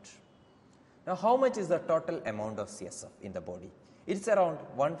spinal cord. Now, how much is the total amount of CSF in the body? It is around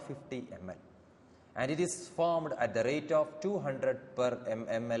 150 ml, and it is formed at the rate of 200 per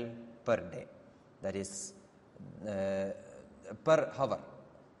ml per day. That is per hour.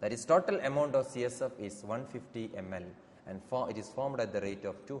 That is, total amount of CSF is 150 ml, and it is formed at the rate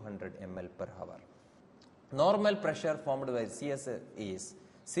of 200 ml per hour. Normal pressure formed by CSF is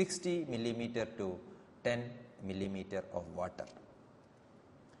 60 millimeter to 10 millimeter of water.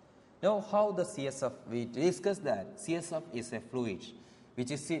 Now, how the CSF, we discussed that CSF is a fluid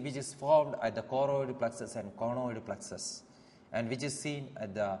which is formed at the choroid plexus and conoid plexus, and which is seen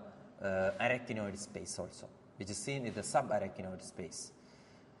at the arachnoid space also, which is seen in the subarachnoid space.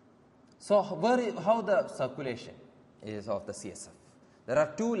 So, how the circulation is of the CSF? There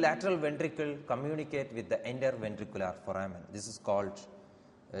are two lateral ventricles communicate with the interventricular foramen. This is called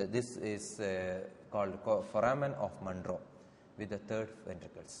foramen of Monro with the third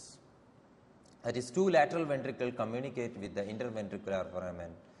ventricles. That is, two lateral ventricles communicate with the interventricular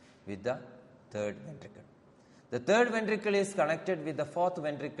foramen with the third ventricle. The third ventricle is connected with the fourth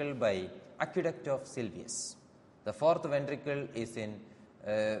ventricle by aqueduct of Sylvius. The fourth ventricle is in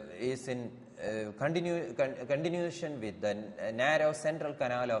continuation with the narrow central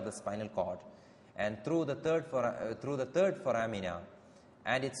canal of the spinal cord, and through the third foramina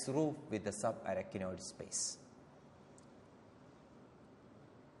and its roof with the subarachnoid space.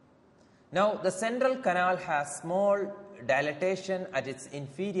 Now, the central canal has small dilatation at its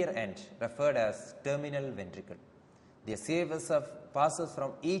inferior end, referred as terminal ventricle. The CSF passes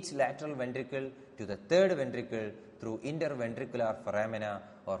from each lateral ventricle to the third ventricle through interventricular foramina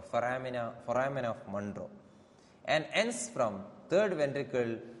or foramen of Monro, and ends from third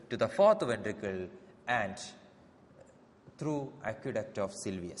ventricle to the fourth ventricle and through aqueduct of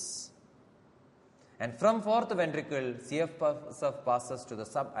Sylvius. And from fourth ventricle, CSF passes to the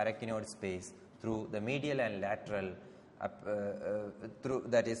subarachnoid space through the medial and lateral,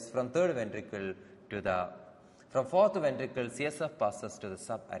 that is, from third ventricle to the, from fourth ventricle, CSF passes to the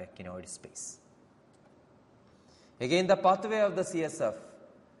subarachnoid space. Again, the pathway of the CSF,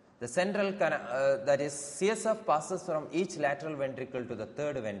 the central that is, CSF passes from each lateral ventricle to the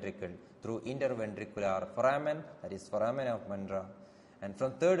third ventricle through interventricular foramen, that is, foramen of Monro, and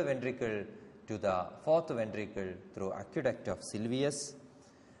from third ventricle to the fourth ventricle through aqueduct of Sylvius,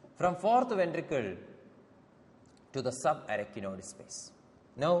 from fourth ventricle to the subarachnoid space.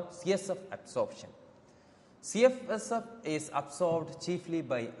 Now, CSF absorption. CSF is absorbed chiefly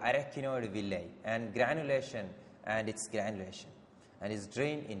by arachnoid villi and its granulation, and is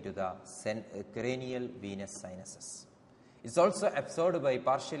drained into the cranial venous sinuses. It is also absorbed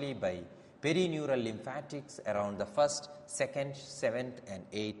partially by perineural lymphatics around the first, second, seventh, and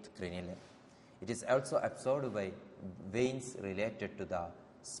eighth cranial. It is also absorbed by veins related to the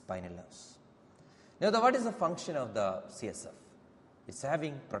spinal nerves. Now, what is the function of the CSF? It's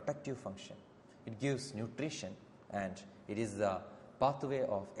having protective function. It gives nutrition, and it is the pathway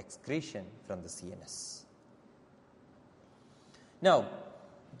of excretion from the CNS. Now,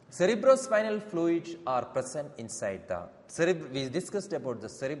 cerebrospinal fluids are present inside the we discussed about the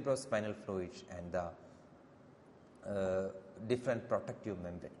cerebrospinal fluid and the different protective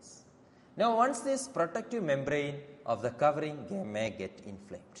membranes. Now, once this protective membrane of the covering may get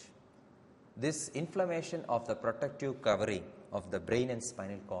inflamed, this inflammation of the protective covering of the brain and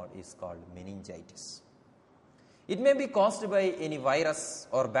spinal cord is called meningitis. It may be caused by any virus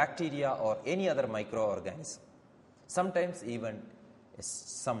or bacteria or any other microorganism. Sometimes even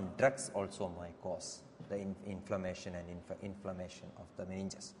some drugs also may cause the inflammation and inflammation of the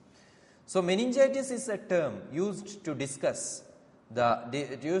meninges. So, meningitis is a term used to describe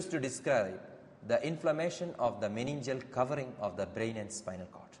the inflammation of the meningeal covering of the brain and spinal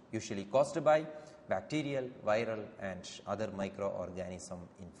cord, usually caused by bacterial, viral, and other microorganism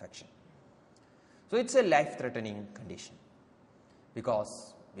infection. So, it's a life-threatening condition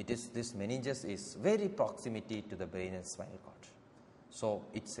because this meninges is very proximity to the brain and spinal cord. So,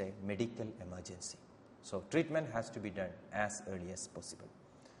 it's a medical emergency. So, treatment has to be done as early as possible.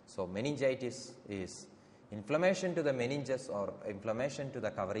 So, meningitis is inflammation to the meninges or inflammation to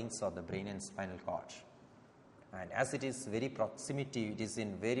the coverings of the brain and spinal cord. And as it is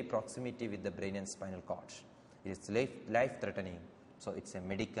in very proximity with the brain and spinal cord. It is life-threatening, so it's a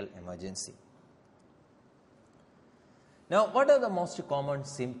medical emergency. Now, what are the most common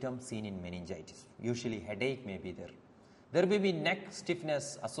symptoms seen in meningitis? Usually headache may be there. There may be neck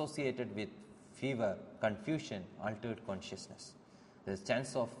stiffness associated with fever, confusion, altered consciousness. There is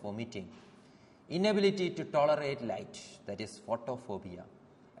chance of vomiting. Inability to tolerate light, that is photophobia,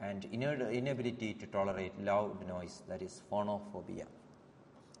 and inability to tolerate loud noise, that is phonophobia.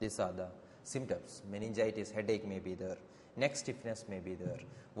 These are the symptoms. Meningitis, headache may be there, neck stiffness may be there,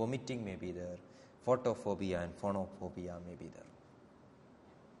 vomiting may be there, photophobia and phonophobia may be there.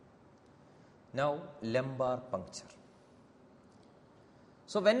 Now, lumbar puncture.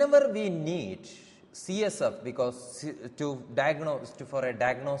 So, whenever we need CSF because to diagnose for a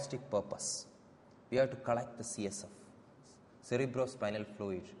diagnostic purpose. We have to collect the CSF, cerebrospinal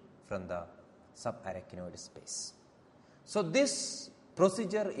fluid, from the subarachnoid space. So this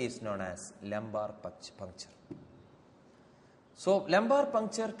procedure is known as lumbar puncture. So lumbar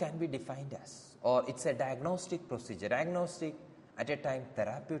puncture can be defined as, or it's a diagnostic procedure, diagnostic at a time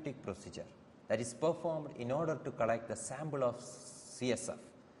therapeutic procedure that is performed in order to collect the sample of CSF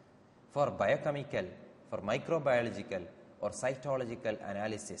for biochemical, for microbiological or cytological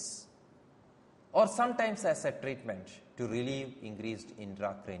analysis, or sometimes as a treatment to relieve increased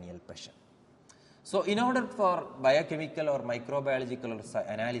intracranial pressure. So in order for biochemical or microbiological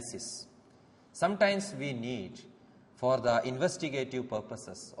analysis, sometimes we need for the investigative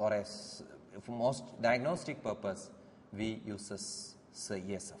purposes or as for most diagnostic purpose, we use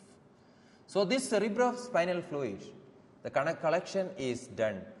CSF. So this cerebrospinal fluid, the collection is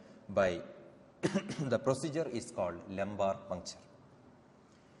done by the procedure is called lumbar puncture.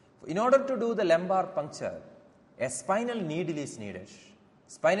 In order to do the lumbar puncture, a spinal needle is needed.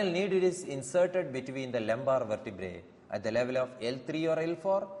 Spinal needle is inserted between the lumbar vertebrae at the level of L3 or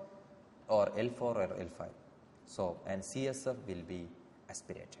L4 or L4 or L5. So, and CSF will be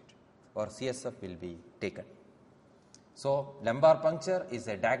aspirated or CSF will be taken. So, lumbar puncture is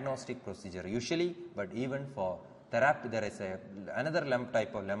a diagnostic procedure usually, but even for therapy there is another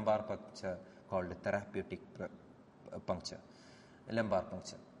type of lumbar puncture called therapeutic puncture, lumbar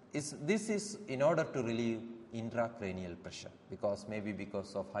puncture. This is in order to relieve intracranial pressure because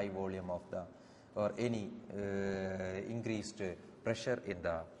of high volume of the or any increased pressure in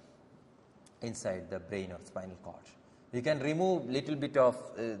the inside the brain or spinal cord. We can remove little bit of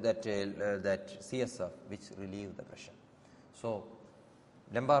that CSF which relieve the pressure. So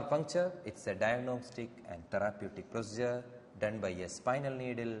lumbar puncture, it's a diagnostic and therapeutic procedure done by a spinal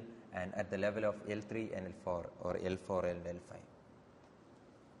needle and at the level of L3 and L4 or L4 and L5.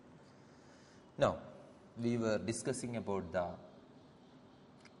 Now, we were discussing about the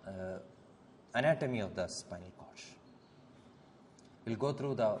anatomy of the spinal cord. We'll go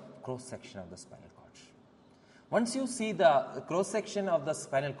through the cross section of the spinal cord. Once you see the cross section of the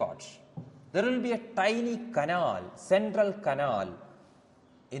spinal cord, there will be a tiny canal, central canal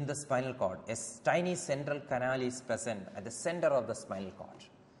in the spinal cord. A tiny central canal is present at the center of the spinal cord.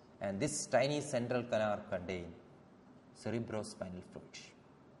 And this tiny central canal contains cerebrospinal fluid.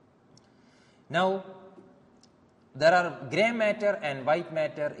 Now, there are gray matter and white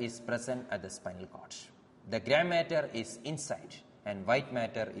matter is present at the spinal cord. The gray matter is inside and white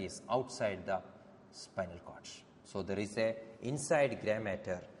matter is outside the spinal cord. So there is a inside gray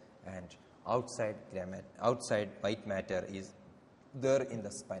matter and outside white matter is there in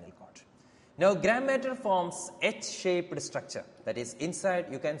the spinal cord. Now gray matter forms H-shaped structure. That is inside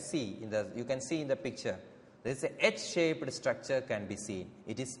you can see in the picture. There is a H-shaped structure can be seen.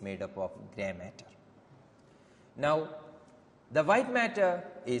 It is made up of gray matter. Now the white matter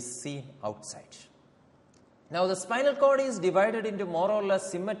is seen outside. Now the spinal cord is divided into more or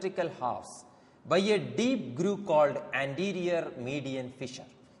less symmetrical halves by a deep groove called anterior median fissure.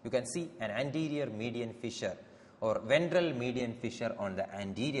 You can see an anterior median fissure or ventral median fissure on the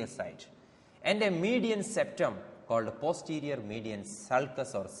anterior side and a median septum called posterior median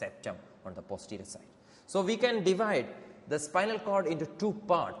sulcus or septum on the posterior side. So we can divide the spinal cord into two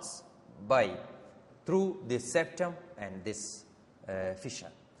parts through this septum and this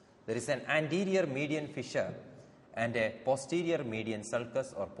fissure. There is an anterior median fissure and a posterior median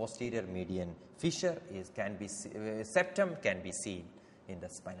sulcus or posterior median fissure septum can be seen in the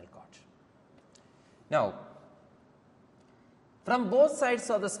spinal cord. Now, from both sides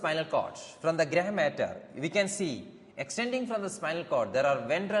of the spinal cord, from the gray matter, we can see extending from the spinal cord, there are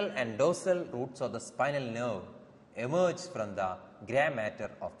ventral and dorsal roots of the spinal nerve emerge from the gray matter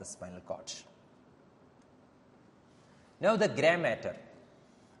of the spinal cord. Now the gray matter.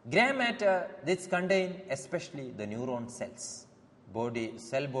 Gray matter, this contains especially the neuron cells,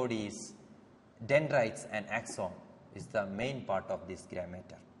 cell bodies, dendrites and axon is the main part of this gray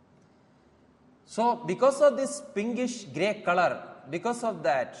matter. So because of this pinkish gray color, because of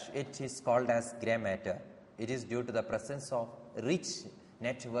that it is called as gray matter. It is due to the presence of rich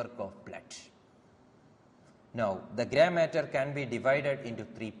network of blood. Now the gray matter can be divided into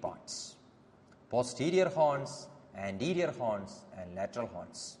three parts: posterior horns, anterior horns and lateral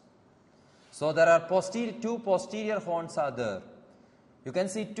horns. So there are two posterior horns are there. You can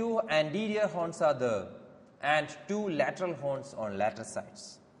see two anterior horns are there and two lateral horns on lateral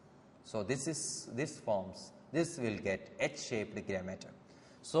sides. So this will get H-shaped gray matter.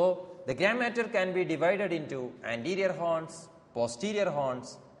 So the gray matter can be divided into anterior horns, posterior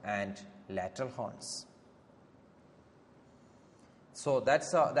horns and lateral horns. So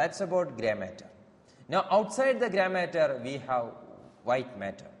that's about gray matter. Now outside the gray matter we have white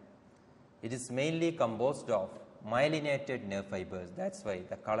matter. It is mainly composed of myelinated nerve fibers. That's why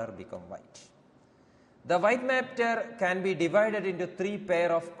the color become white. The white matter can be divided into three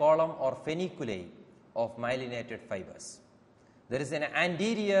pair of column or funiculi of myelinated fibers. There is an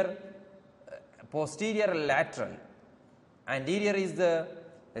anterior, posterior, lateral. Anterior is there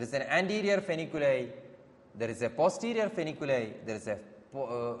is an anterior funiculi, there is a posterior funiculi, there is a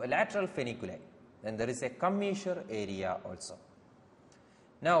lateral funiculi, then there is a commissure area also.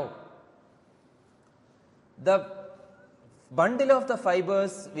 Now, the bundle of the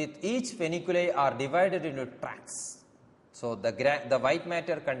fibers with each funiculi are divided into tracts. So the white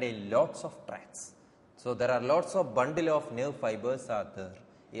matter contains lots of tracts. So there are lots of bundle of nerve fibers are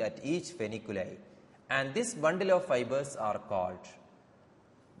there at each funiculi, and this bundle of fibers are called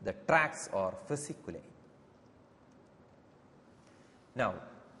the tracts or fasciculi. Now,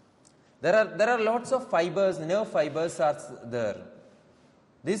 there are lots of fibers, nerve fibers are there.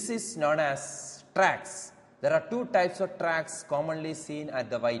 This is known as tracts. There are two types of tracts commonly seen at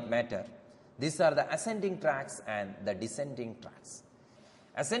the white matter. These are the ascending tracts and the descending tracts.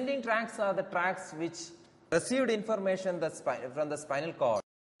 Ascending tracts are the tracts which received information from the spinal cord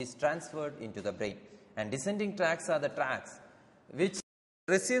is transferred into the brain, and descending tracts are the tracts which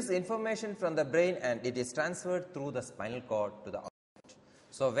receives information from the brain and it is transferred through the spinal cord to the output.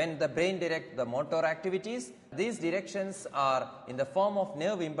 So when the brain directs the motor activities, these directions are in the form of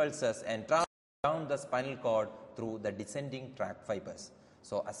nerve impulses and travel down the spinal cord through the descending tract fibers.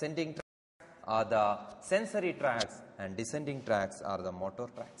 So ascending tracts are the sensory tracts and descending tracts are the motor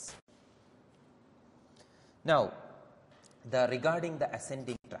tracts. Now, regarding the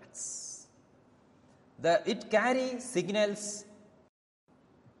ascending tracts,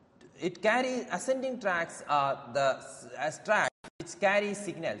 ascending tracts are tracts which carry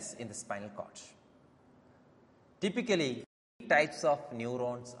signals in the spinal cord. Typically, types of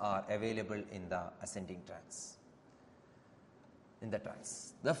neurons are available in the ascending tracts.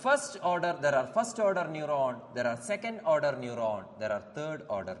 The first order, there are first order neuron, there are second order neuron, there are third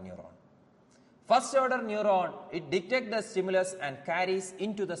order neuron. First order neuron, it detects the stimulus and carries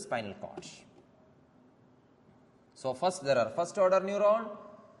into the spinal cord. So first there are first order neuron,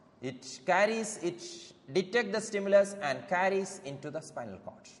 it detects the stimulus and carries into the spinal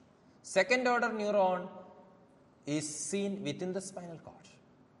cord. Second order neuron is seen within the spinal cord.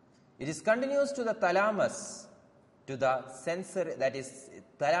 It is continuous to the thalamus, to the sensory, that is,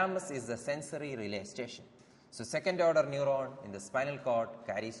 thalamus is the sensory relay station. So second order neuron in the spinal cord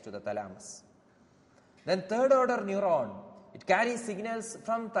carries to the thalamus. Then third order neuron, it carries signals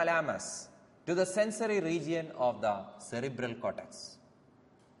from thalamus to the sensory region of the cerebral cortex.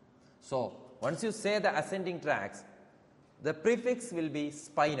 So once you say the ascending tracts, the prefix will be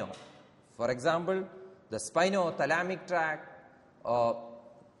spino. For example, the spinothalamic tract,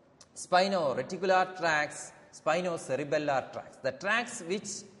 spino-reticular tracts, spinocerebellar tracts. The tracts which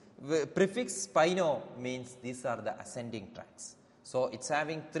prefix spino means these are the ascending tracts. So it's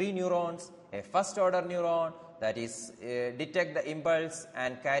having three neurons, a first order neuron that is detect the impulse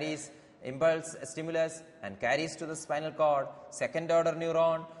and carries impulse stimulus and carries to the spinal cord. Second order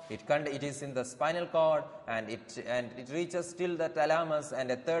neuron, it is in the spinal cord and it reaches till the thalamus,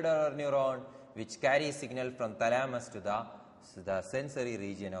 and a third order neuron which carries signal from thalamus to the sensory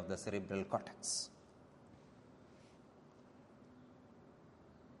region of the cerebral cortex.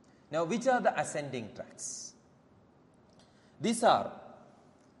 Now, which are the ascending tracts? These are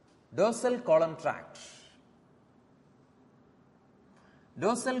dorsal column tract,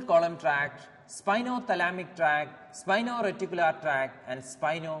 spinothalamic tract, spinoreticular tract, and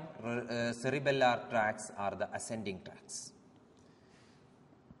spinocerebellar tracts are the ascending tracts.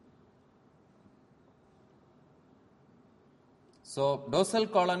 So, dorsal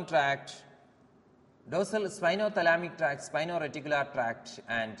column tract, dorsal spinothalamic tract, spinoreticular tract,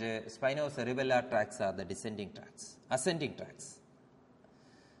 and spinocerebellar tracts are the descending tracts, ascending tracts.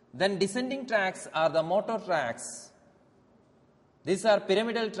 Then descending tracts are the motor tracts. These are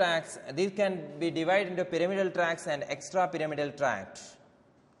pyramidal tracts. These can be divided into pyramidal tracts and extrapyramidal tract.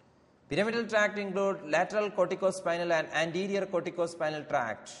 Pyramidal tract include lateral corticospinal and anterior corticospinal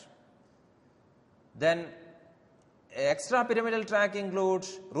tract. Then extrapyramidal tract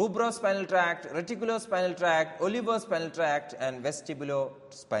includes rubrospinal tract, reticulospinal tract, olivospinal tract, and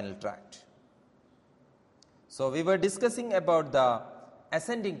vestibulospinal tract. So we were discussing about the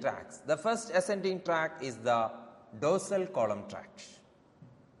ascending tracts. The first ascending tract is the dorsal column tract.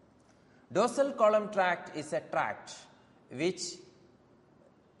 Dorsal column tract is a tract which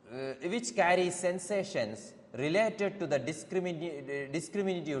which carries sensations related to the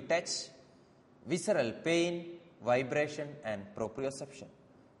discriminative touch, visceral pain, vibration and proprioception.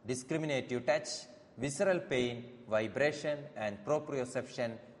 Discriminative touch, visceral pain, vibration and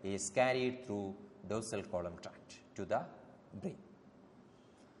proprioception is carried through dorsal column tract to the brain.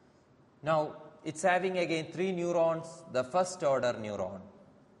 Now, it's having again 3 neurons. The first order neuron.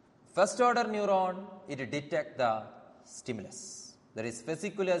 First order neuron, it detects the stimulus. There is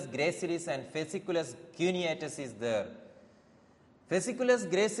fasciculus gracilis and fasciculus cuneatus is there. Fasciculus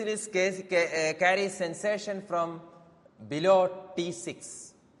gracilis carries sensation from below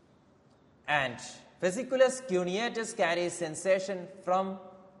T6 and fasciculus cuneatus carries sensation from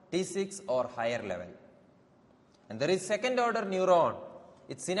T6 or higher level. And there is second order neuron.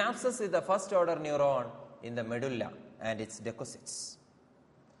 It synapses with the first order neuron in the medulla and it deposits.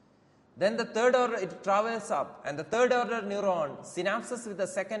 Then the third order, it travels up and the third order neuron synapses with the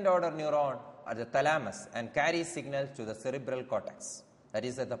second order neuron at the thalamus and carries signals to the cerebral cortex, that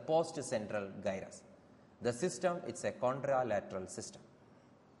is at the post-central gyrus. The system, it's a contralateral system.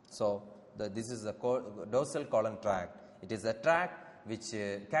 So, this is the dorsal column tract. It is a tract which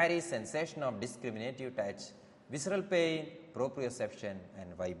carries sensation of discriminative touch, visceral pain, proprioception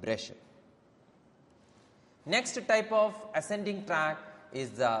and vibration. Next type of ascending tract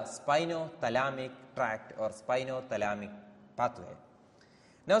is the spinothalamic tract or spinothalamic pathway.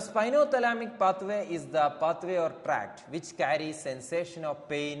 Now, spinothalamic pathway is the pathway or tract which carries sensation of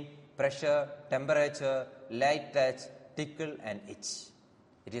pain, pressure, temperature, light touch, tickle and itch.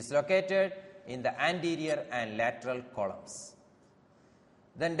 It is located in the anterior and lateral columns.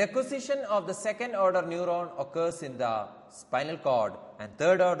 Then deposition of the second order neuron occurs in the spinal cord and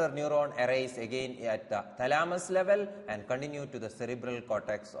third order neuron arises again at the thalamus level and continue to the cerebral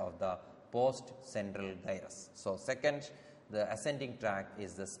cortex of the post-central gyrus. So, second, the ascending tract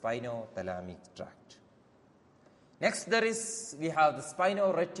is the spinothalamic tract. Next, we have the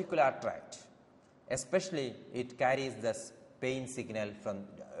spino-reticular tract. Especially, it carries the pain signal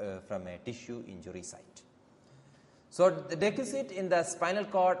from a tissue injury site. So, the deposit in the spinal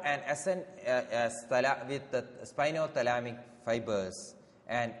cord and ascend with the spinothalamic fibers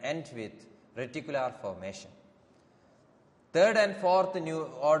and end with reticular formation. Third and fourth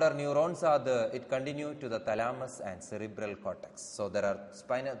order neurons are it continue to the thalamus and cerebral cortex. So, there are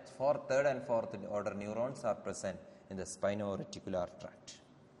third and fourth order neurons are present in the spino-reticular tract.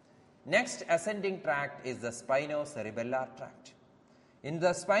 Next ascending tract is the spinocerebellar tract. In the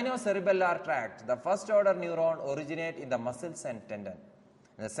spinocerebellar tract, the first order neuron originate in the muscles and tendon.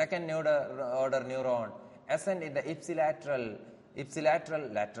 The second order neuron ascend in the ipsilateral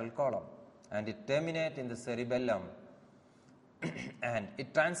lateral column and it terminate in the cerebellum and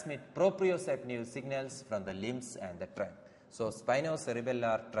it transmit proprioceptive signals from the limbs and the trunk. So,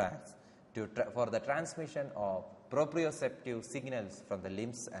 spinocerebellar tracts for the transmission of proprioceptive signals from the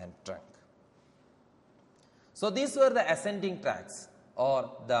limbs and trunk. So, these were the ascending tracts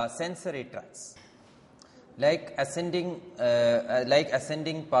or the sensory tracts. Like ascending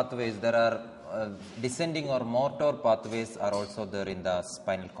pathways, there are descending or motor pathways are also there in the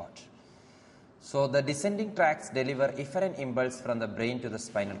spinal cord. So, the descending tracts deliver efferent impulse from the brain to the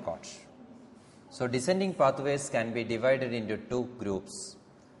spinal cord. So, descending pathways can be divided into 2 groups.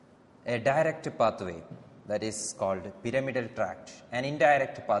 A direct pathway, that is called pyramidal tract. An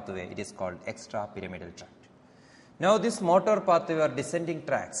indirect pathway, it is called extrapyramidal tract. Now, this motor pathway or descending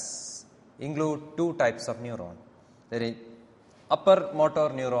tracts include 2 types of neuron. There is upper motor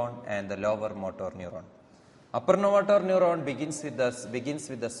neuron and the lower motor neuron. Upper motor neuron begins with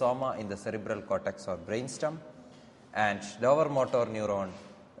the soma in the cerebral cortex or brainstem, and lower motor neuron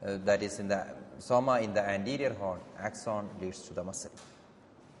that is in the soma in the anterior horn, axon, leads to the muscle.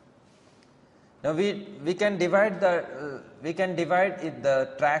 Now, we can divide the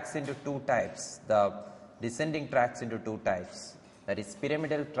tracts into 2 types. The descending tracts into 2 types, that is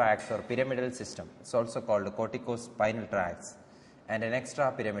pyramidal tracts or pyramidal system. It's also called corticospinal tracts and an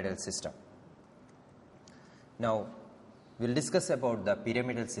extrapyramidal system. Now, we will discuss about the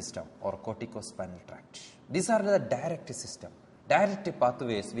pyramidal system or corticospinal tract. These are the direct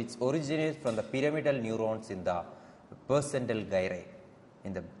pathways which originate from the pyramidal neurons in the postcentral gyri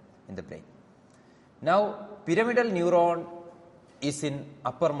in the brain. Now, pyramidal neuron is in the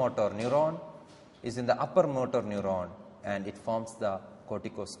upper motor neuron and it forms the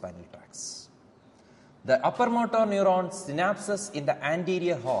corticospinal tracts. The upper motor neuron synapses in the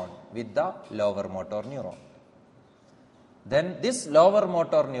anterior horn with the lower motor neuron. Then this lower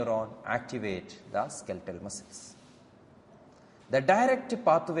motor neuron activates the skeletal muscles. This direct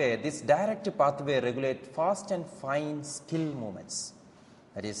pathway regulates fast and fine skill movements.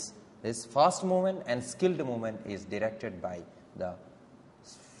 That is, This fast movement and skilled movement is directed by the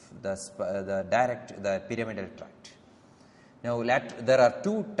pyramidal tract. Now, there are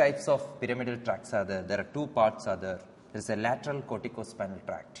two types of pyramidal tracts. There are two parts. There is a lateral corticospinal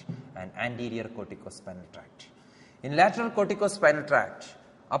tract and anterior corticospinal tract. In lateral corticospinal tract,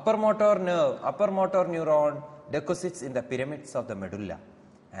 upper motor neuron deposits in the pyramids of the medulla,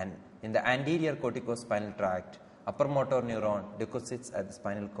 and in the anterior corticospinal tract, upper motor neuron deposits at the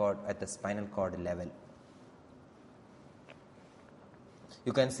spinal cord level.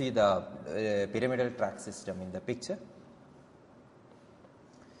 You can see the pyramidal tract system in the picture.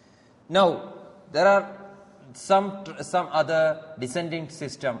 Now, there are some other descending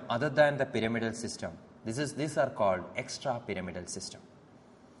system other than the pyramidal system. These are called extra-pyramidal system.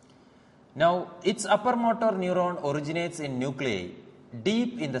 Now, its upper motor neuron originates in nuclei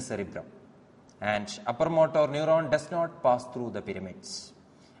deep in the cerebrum, and upper motor neuron does not pass through the pyramids.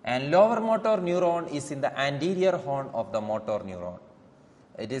 And lower motor neuron is in the anterior horn of the motor neuron.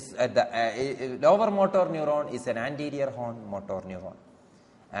 It is at the lower motor neuron is an anterior horn motor neuron.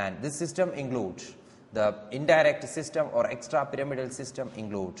 And this system includes the indirect system or extrapyramidal system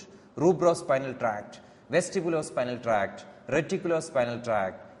includes rubrospinal tract, vestibulospinal tract, reticulospinal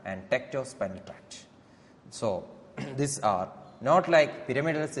tract, and tectospinal tract. So, these are not like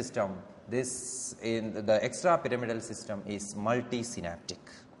pyramidal system. This in the extrapyramidal system is multisynaptic.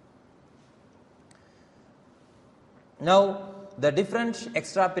 Now, the different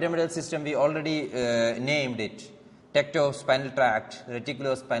extrapyramidal system we already named it: tectospinal tract,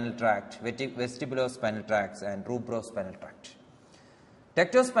 reticulospinal tract, vestibulospinal tracts, and rubrospinal tract.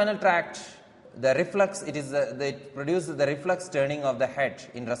 Tectospinal tract, the reflex, it produces the reflex turning of the head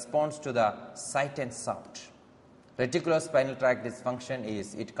in response to the sight and sound. Reticulospinal tract, its function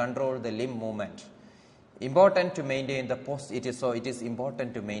is it controls the limb movement. Important to maintain the it is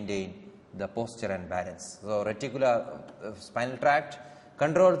important to maintain the posture and balance. So, reticulospinal tract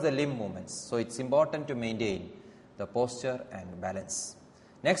controls the limb movements. So, it's important to maintain the posture and balance.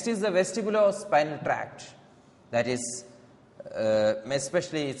 Next is the vestibulospinal tract, that is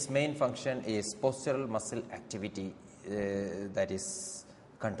especially its main function is postural muscle activity that is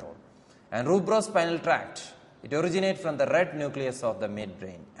controlled. And rubrospinal tract, it originates from the red nucleus of the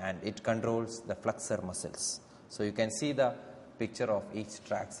midbrain and it controls the flexor muscles. So, you can see the picture of each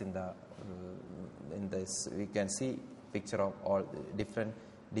tracts in this. We can see picture of all different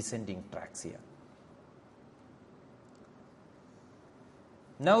descending tracts here.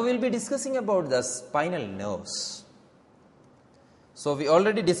 Now, we will be discussing about the spinal nerves. So, we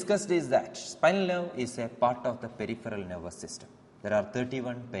already discussed is that spinal nerve is a part of the peripheral nervous system. There are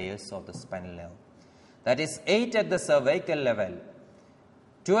 31 pairs of the spinal nerve. That is 8 at the cervical level,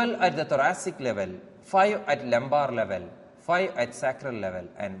 12 at the thoracic level, 5 at lumbar level, 5 at sacral level,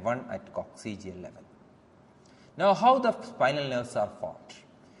 and 1 at coccygeal level. Now, how the spinal nerves are formed?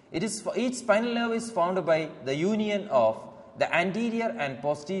 Each spinal nerve is formed by the union of the anterior and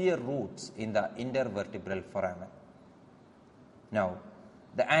posterior roots in the intervertebral foramen. Now,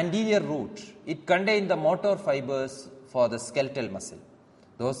 the anterior root, it contains the motor fibers for the skeletal muscle.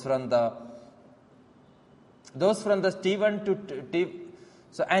 Those from the T1 to T,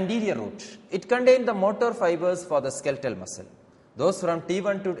 so anterior root, it contains the motor fibers for the skeletal muscle. Those from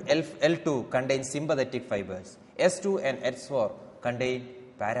T1 to L2 contain sympathetic fibers. S2 and S4 contain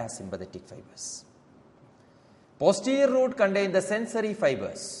parasympathetic fibers. Posterior root contains the sensory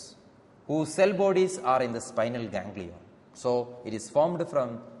fibers whose cell bodies are in the spinal ganglion. So, it is formed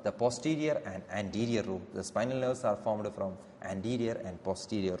from the posterior and anterior root. The spinal nerves are formed from anterior and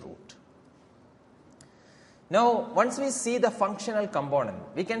posterior root. Now, once we see the functional component,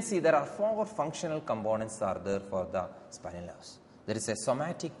 we can see there are 4 functional components are there for the spinal nerves. There is a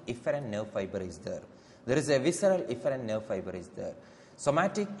somatic efferent nerve fiber is there. There is a visceral efferent nerve fiber is there.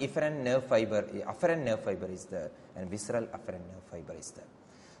 Somatic efferent nerve fiber is there, and visceral efferent nerve fiber is there.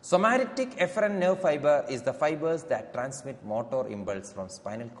 Somatic efferent nerve fiber is the fibers that transmit motor impulse from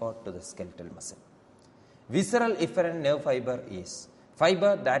spinal cord to the skeletal muscle. Visceral efferent nerve fiber is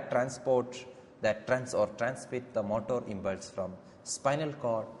fiber that transmit the motor impulse from spinal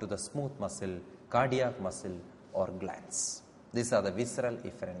cord to the smooth muscle, cardiac muscle, or glands. These are the visceral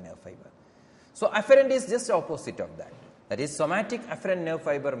efferent nerve fiber. So, efferent is just opposite of that. That is, somatic efferent nerve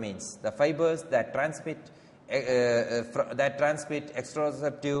fiber means the fibers that transmit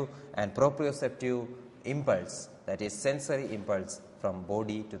exteroceptive and proprioceptive impulse, that is sensory impulse from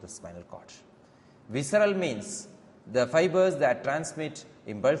body to the spinal cord. Visceral means the fibers that transmit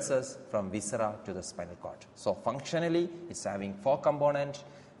impulses from viscera to the spinal cord. So, functionally it is having 4 components.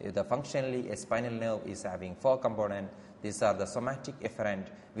 Functionally a spinal nerve is having 4 components. These are the somatic efferent,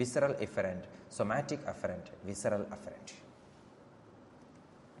 visceral efferent, somatic afferent, visceral afferent.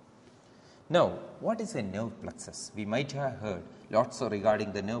 Now, what is a nerve plexus? We might have heard lots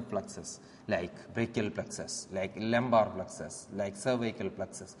regarding the nerve plexus, like brachial plexus, like lumbar plexus, like cervical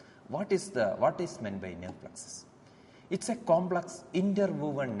plexus. What is meant by nerve plexus? It's a complex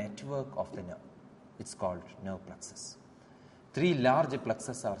interwoven network of the nerve. It's called nerve plexus. 3 large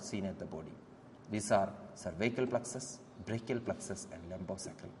plexuses are seen at the body. These are cervical plexus, brachial plexus, and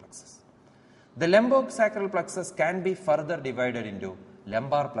lumbosacral plexus. The lumbosacral plexus can be further divided into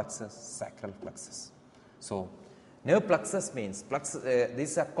lumbar plexus, sacral plexus. So, nerve plexus means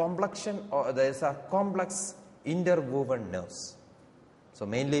this is a complexion, or there is a complex interwoven nerves. So,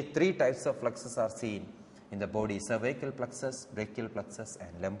 mainly 3 types of plexus are seen in the body: cervical plexus, brachial plexus,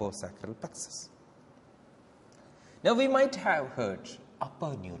 and lumbosacral plexus. Now, we might have heard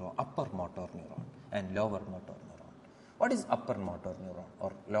upper motor neuron, and lower motor neuron. What is upper motor neuron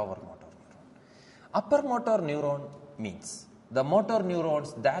or lower motor neuron? Upper motor neuron means the motor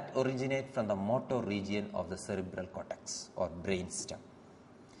neurons that originate from the motor region of the cerebral cortex or brain stem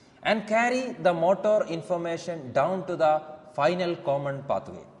and carry the motor information down to the final common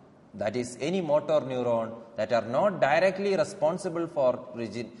pathway. That is, any motor neuron that are not directly responsible for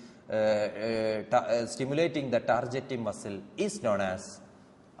stimulating the targeting muscle is known as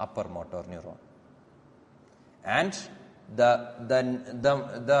upper motor neuron. And the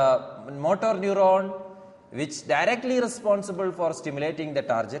motor neuron which directly responsible for stimulating the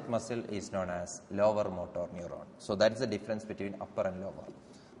target muscle is known as lower motor neuron. So, that is the difference between upper and lower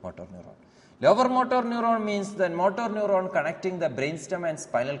motor neuron. Lower motor neuron means the motor neuron connecting the brainstem and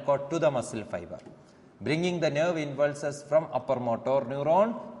spinal cord to the muscle fiber, bringing the nerve impulses from upper motor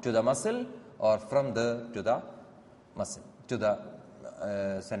neuron to the muscle or from there to the muscle, to the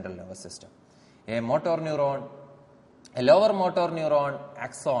central nervous system. A lower motor neuron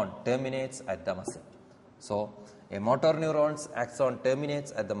axon terminates at the muscle. So, a motor neuron's axon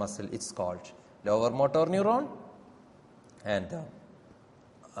terminates at the muscle. It's called lower motor neuron, and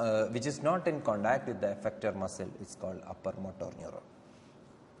which is not in contact with the effector muscle. It's called upper motor neuron.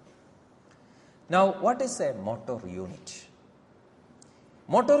 Now, what is a motor unit?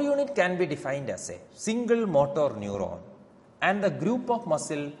 Motor unit can be defined as a single motor neuron and the group of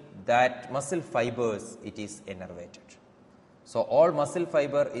muscle fibers it is innervated. So, all muscle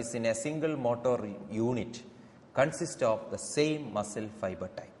fiber is in a single motor unit consists of the same muscle fiber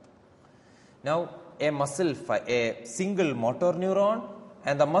type. Now, a single motor neuron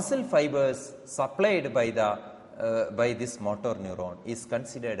and the muscle fibers supplied by this motor neuron is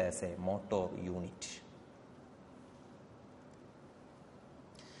considered as a motor unit.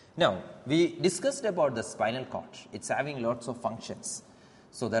 Now, we discussed about the spinal cord. It's having lots of functions.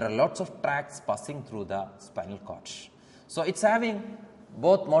 So, there are lots of tracts passing through the spinal cord. So, it's having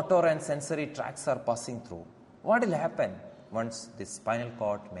both motor and sensory tracts are passing through. What will happen once the spinal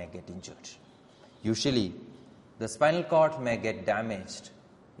cord may get injured? Usually, the spinal cord may get damaged,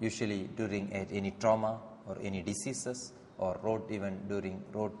 usually during any trauma or any diseases or even during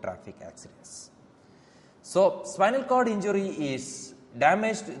road traffic accidents. So, spinal cord injury is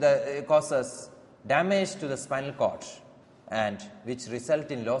causes damage to the spinal cord, and which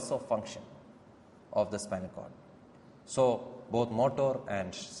result in loss of function of the spinal cord. So, both motor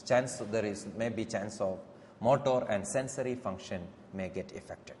and maybe chance of motor and sensory function may get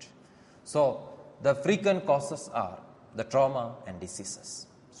affected. So, the frequent causes are the trauma and diseases.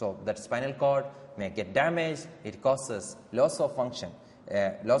 So, that spinal cord may get damaged, it causes loss of function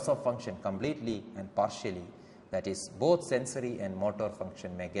completely and partially. That is, both sensory and motor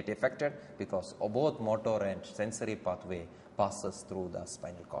function may get affected because both motor and sensory pathway passes through the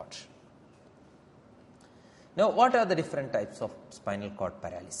spinal cord. Now, what are the different types of spinal cord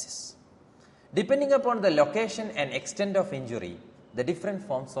paralysis? Depending upon the location and extent of injury, the different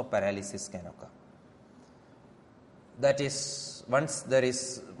forms of paralysis can occur. That is, once there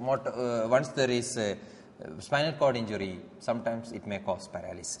is a spinal cord injury, sometimes it may cause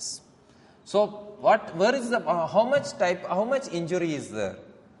paralysis. So, how much injury is there?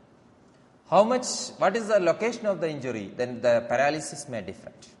 What is the location of the injury? Then the paralysis may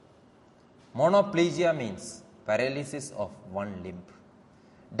differ. Monoplegia means paralysis of one limb.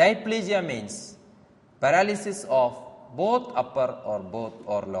 Diplegia means paralysis of both upper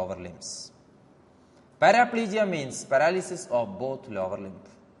or lower limbs. Paraplegia means paralysis of both lower limb.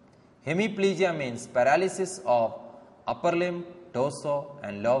 Hemiplegia means paralysis of upper limb, torso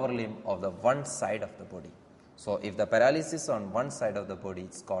and lower limb of the one side of the body. So, if the paralysis on one side of the body,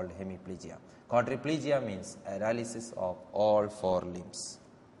 it's called hemiplegia. Quadriplegia means paralysis of all 4 limbs.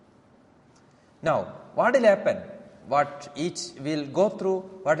 Now, what will happen what each will go through,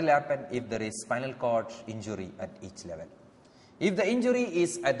 what will happen if there is spinal cord injury at each level. If the injury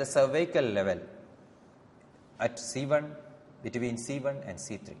is at the cervical level, at C1, between C1 and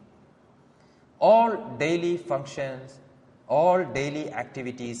C3, all daily functions, all daily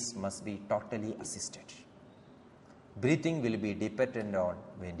activities must be totally assisted. Breathing will be dependent on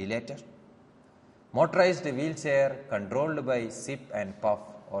ventilator. Motorized wheelchair controlled by sip and puff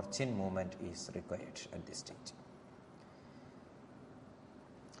or chin movement is required at this stage.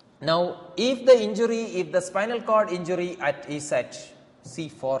 Now, if the spinal cord injury is at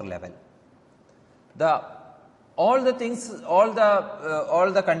C4 level, all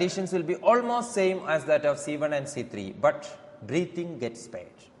the conditions will be almost same as that of C1 and C3, but breathing gets spared.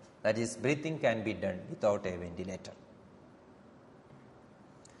 That is, breathing can be done without a ventilator.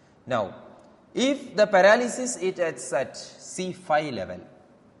 Now, if the paralysis is at C5 level,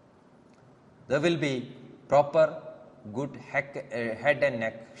 there will be proper good head and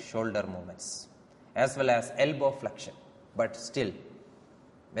neck shoulder movements as well as elbow flexion, but still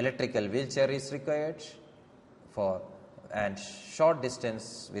electrical wheelchair is required and short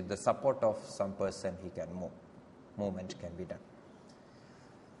distance with the support of some person he can move. Movement can be done.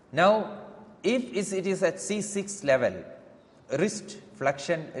 Now, if it is at C6 level, wrist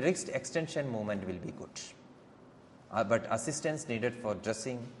extension movement will be good, but assistance needed for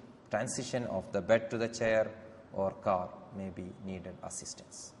dressing, transition of the bed to the chair or car may be needed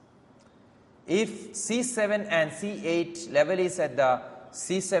assistance. If C7 and C8 level is at the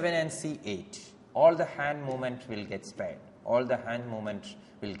C7 and C8, all the hand movement will get spared. All the hand movement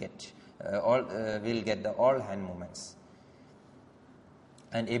will get all hand movements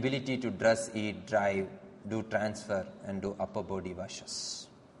and ability to dress, eat, drive, do transfer and do upper body washes.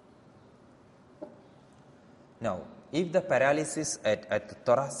 Now, if the paralysis at the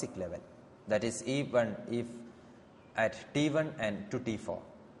thoracic level, that is even if at T1 and to T4,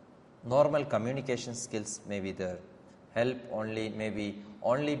 normal communication skills may be there. Help only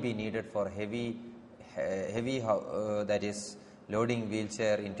be needed for heavy that is loading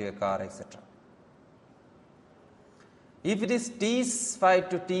wheelchair into a car, etc. If it is T5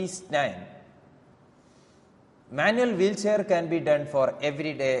 to T9, manual wheelchair can be done for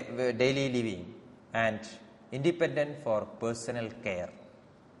everyday daily living and independent for personal care.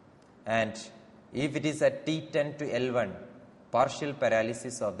 And if it is at T10 to L1, partial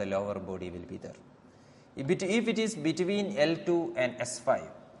paralysis of the lower body will be there. If it is between L2 and S5,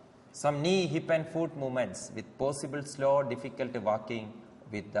 some knee, hip and foot movements with possible slow, difficult walking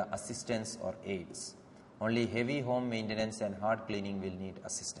with the assistance or aids. Only heavy home maintenance and hard cleaning will need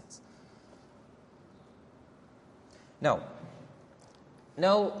assistance. Now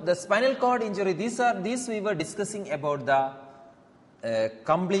the spinal cord injury, these we were discussing about the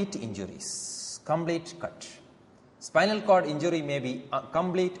complete injuries, complete cut. Spinal cord injury may be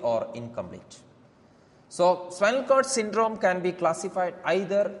complete or incomplete. So, spinal cord syndrome can be classified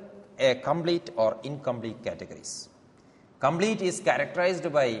either a complete or incomplete categories. Complete is characterized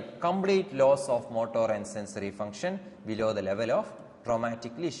by complete loss of motor and sensory function below the level of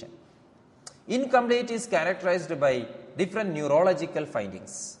traumatic lesion. Incomplete is characterized by different neurological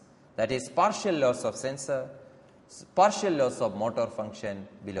findings, that is partial loss of sensor, partial loss of motor function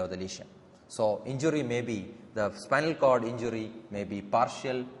below the lesion. So, injury may be, the spinal cord injury may be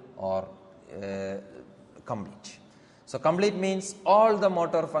partial or complete. So, complete means all the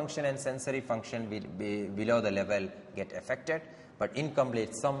motor function and sensory function will be below the level get affected, but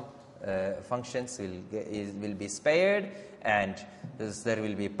incomplete some functions will be spared and there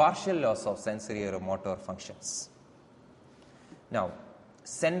will be partial loss of sensory or motor functions. Now,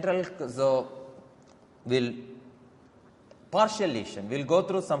 partial lesion, we will go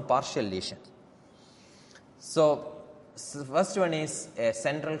through some partial lesion. So, first one is a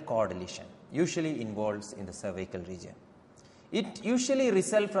central cord lesion, usually involves in the cervical region. It usually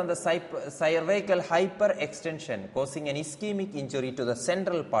results from the cervical hyperextension causing an ischemic injury to the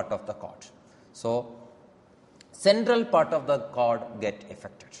central part of the cord. So, central part of the cord get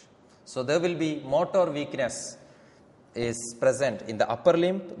affected. So, there will be motor weakness is present in the upper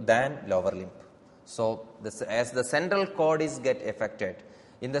limb than lower limb. So, as the central cord is get affected,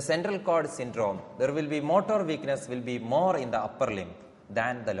 in the central cord syndrome, there will be motor weakness will be more in the upper limb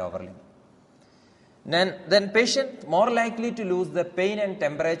than the lower limb. Then patient more likely to lose the pain and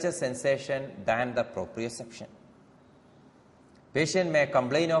temperature sensation than the proprioception. Patient may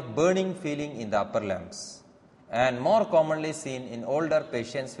complain of burning feeling in the upper limbs and more commonly seen in older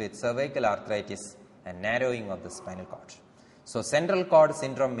patients with cervical arthritis and narrowing of the spinal cord. So, central cord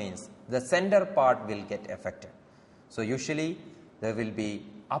syndrome means the center part will get affected. So, usually there will be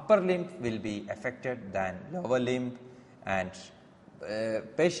upper limb will be affected than lower limb, and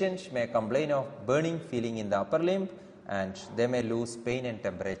patients may complain of burning feeling in the upper limb, and they may lose pain and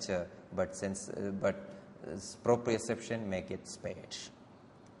temperature, but proprioception may get spared.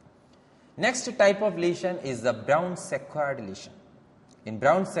 Next type of lesion is the brown sequoid lesion. In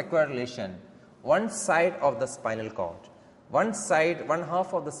brown sequoid lesion, one side of the spinal cord, one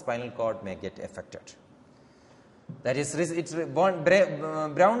half of the spinal cord may get affected. That is, brown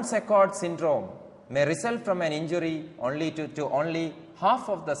sequoid syndrome may result from an injury only to only half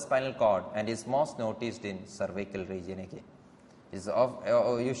of the spinal cord and is most noticed in cervical region again. Is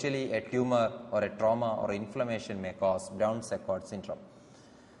usually a tumor or a trauma or inflammation may cause brown sequoid syndrome.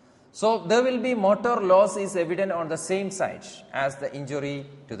 So there will be motor loss is evident on the same side as the injury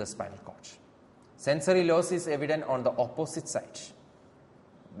to the spinal cord. Sensory loss is evident on the opposite side,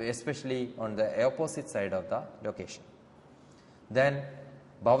 especially on the opposite side of the location. Then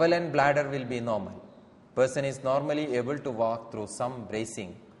bowel and bladder will be normal. Person is normally able to walk through some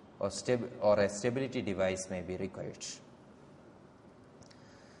bracing or a stability device may be required.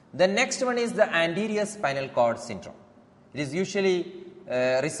 The next one is the anterior spinal cord syndrome. It is usually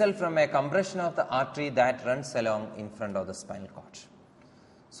result from a compression of the artery that runs along in front of the spinal cord.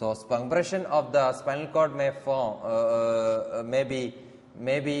 So compression of the spinal cord may form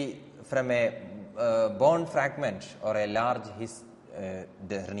maybe from a bone fragment or a large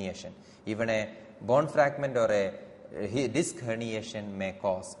herniation. Even a bone fragment or a disc herniation may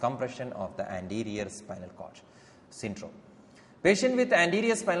cause compression of the anterior spinal cord syndrome. Patients with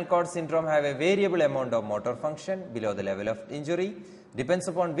anterior spinal cord syndrome have a variable amount of motor function below the level of injury. Depends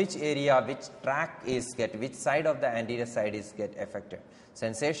upon which area, which side of the anterior side is get affected.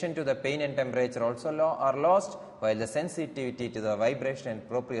 Sensation to the pain and temperature also are lost, while the sensitivity to the vibration and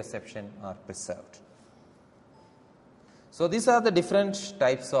proprioception are preserved. So these are the different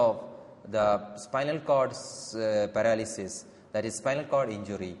types of the spinal cord paralysis, that is spinal cord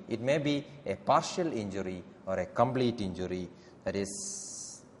injury. It may be a partial injury or a complete injury. That is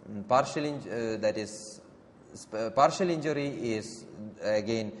partial injury is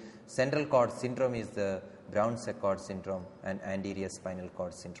again central cord syndrome is the brown sequoid syndrome and anterior spinal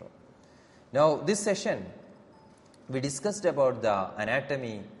cord syndrome. Now this session we discussed about the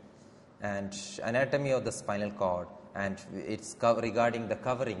anatomy of the spinal cord, and it's regarding the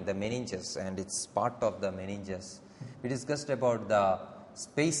covering, the meninges, and it's part of the meninges. We discussed about the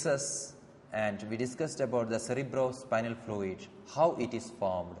spaces, and we discussed about the cerebrospinal fluid, how it is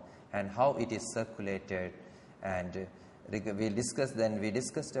formed and how it is circulated, and we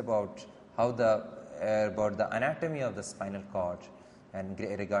discussed about how about the anatomy of the spinal cord and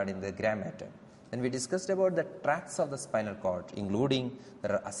regarding the grammaton. Then we discussed about the tracts of the spinal cord, including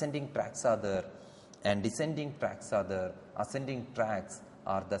there are ascending tracts are there and descending tracts are there. Ascending tracts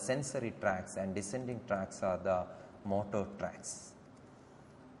are the sensory tracts and descending tracts are the motor tracts.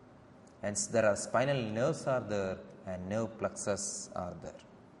 Hence there are spinal nerves are there and nerve plexus are there.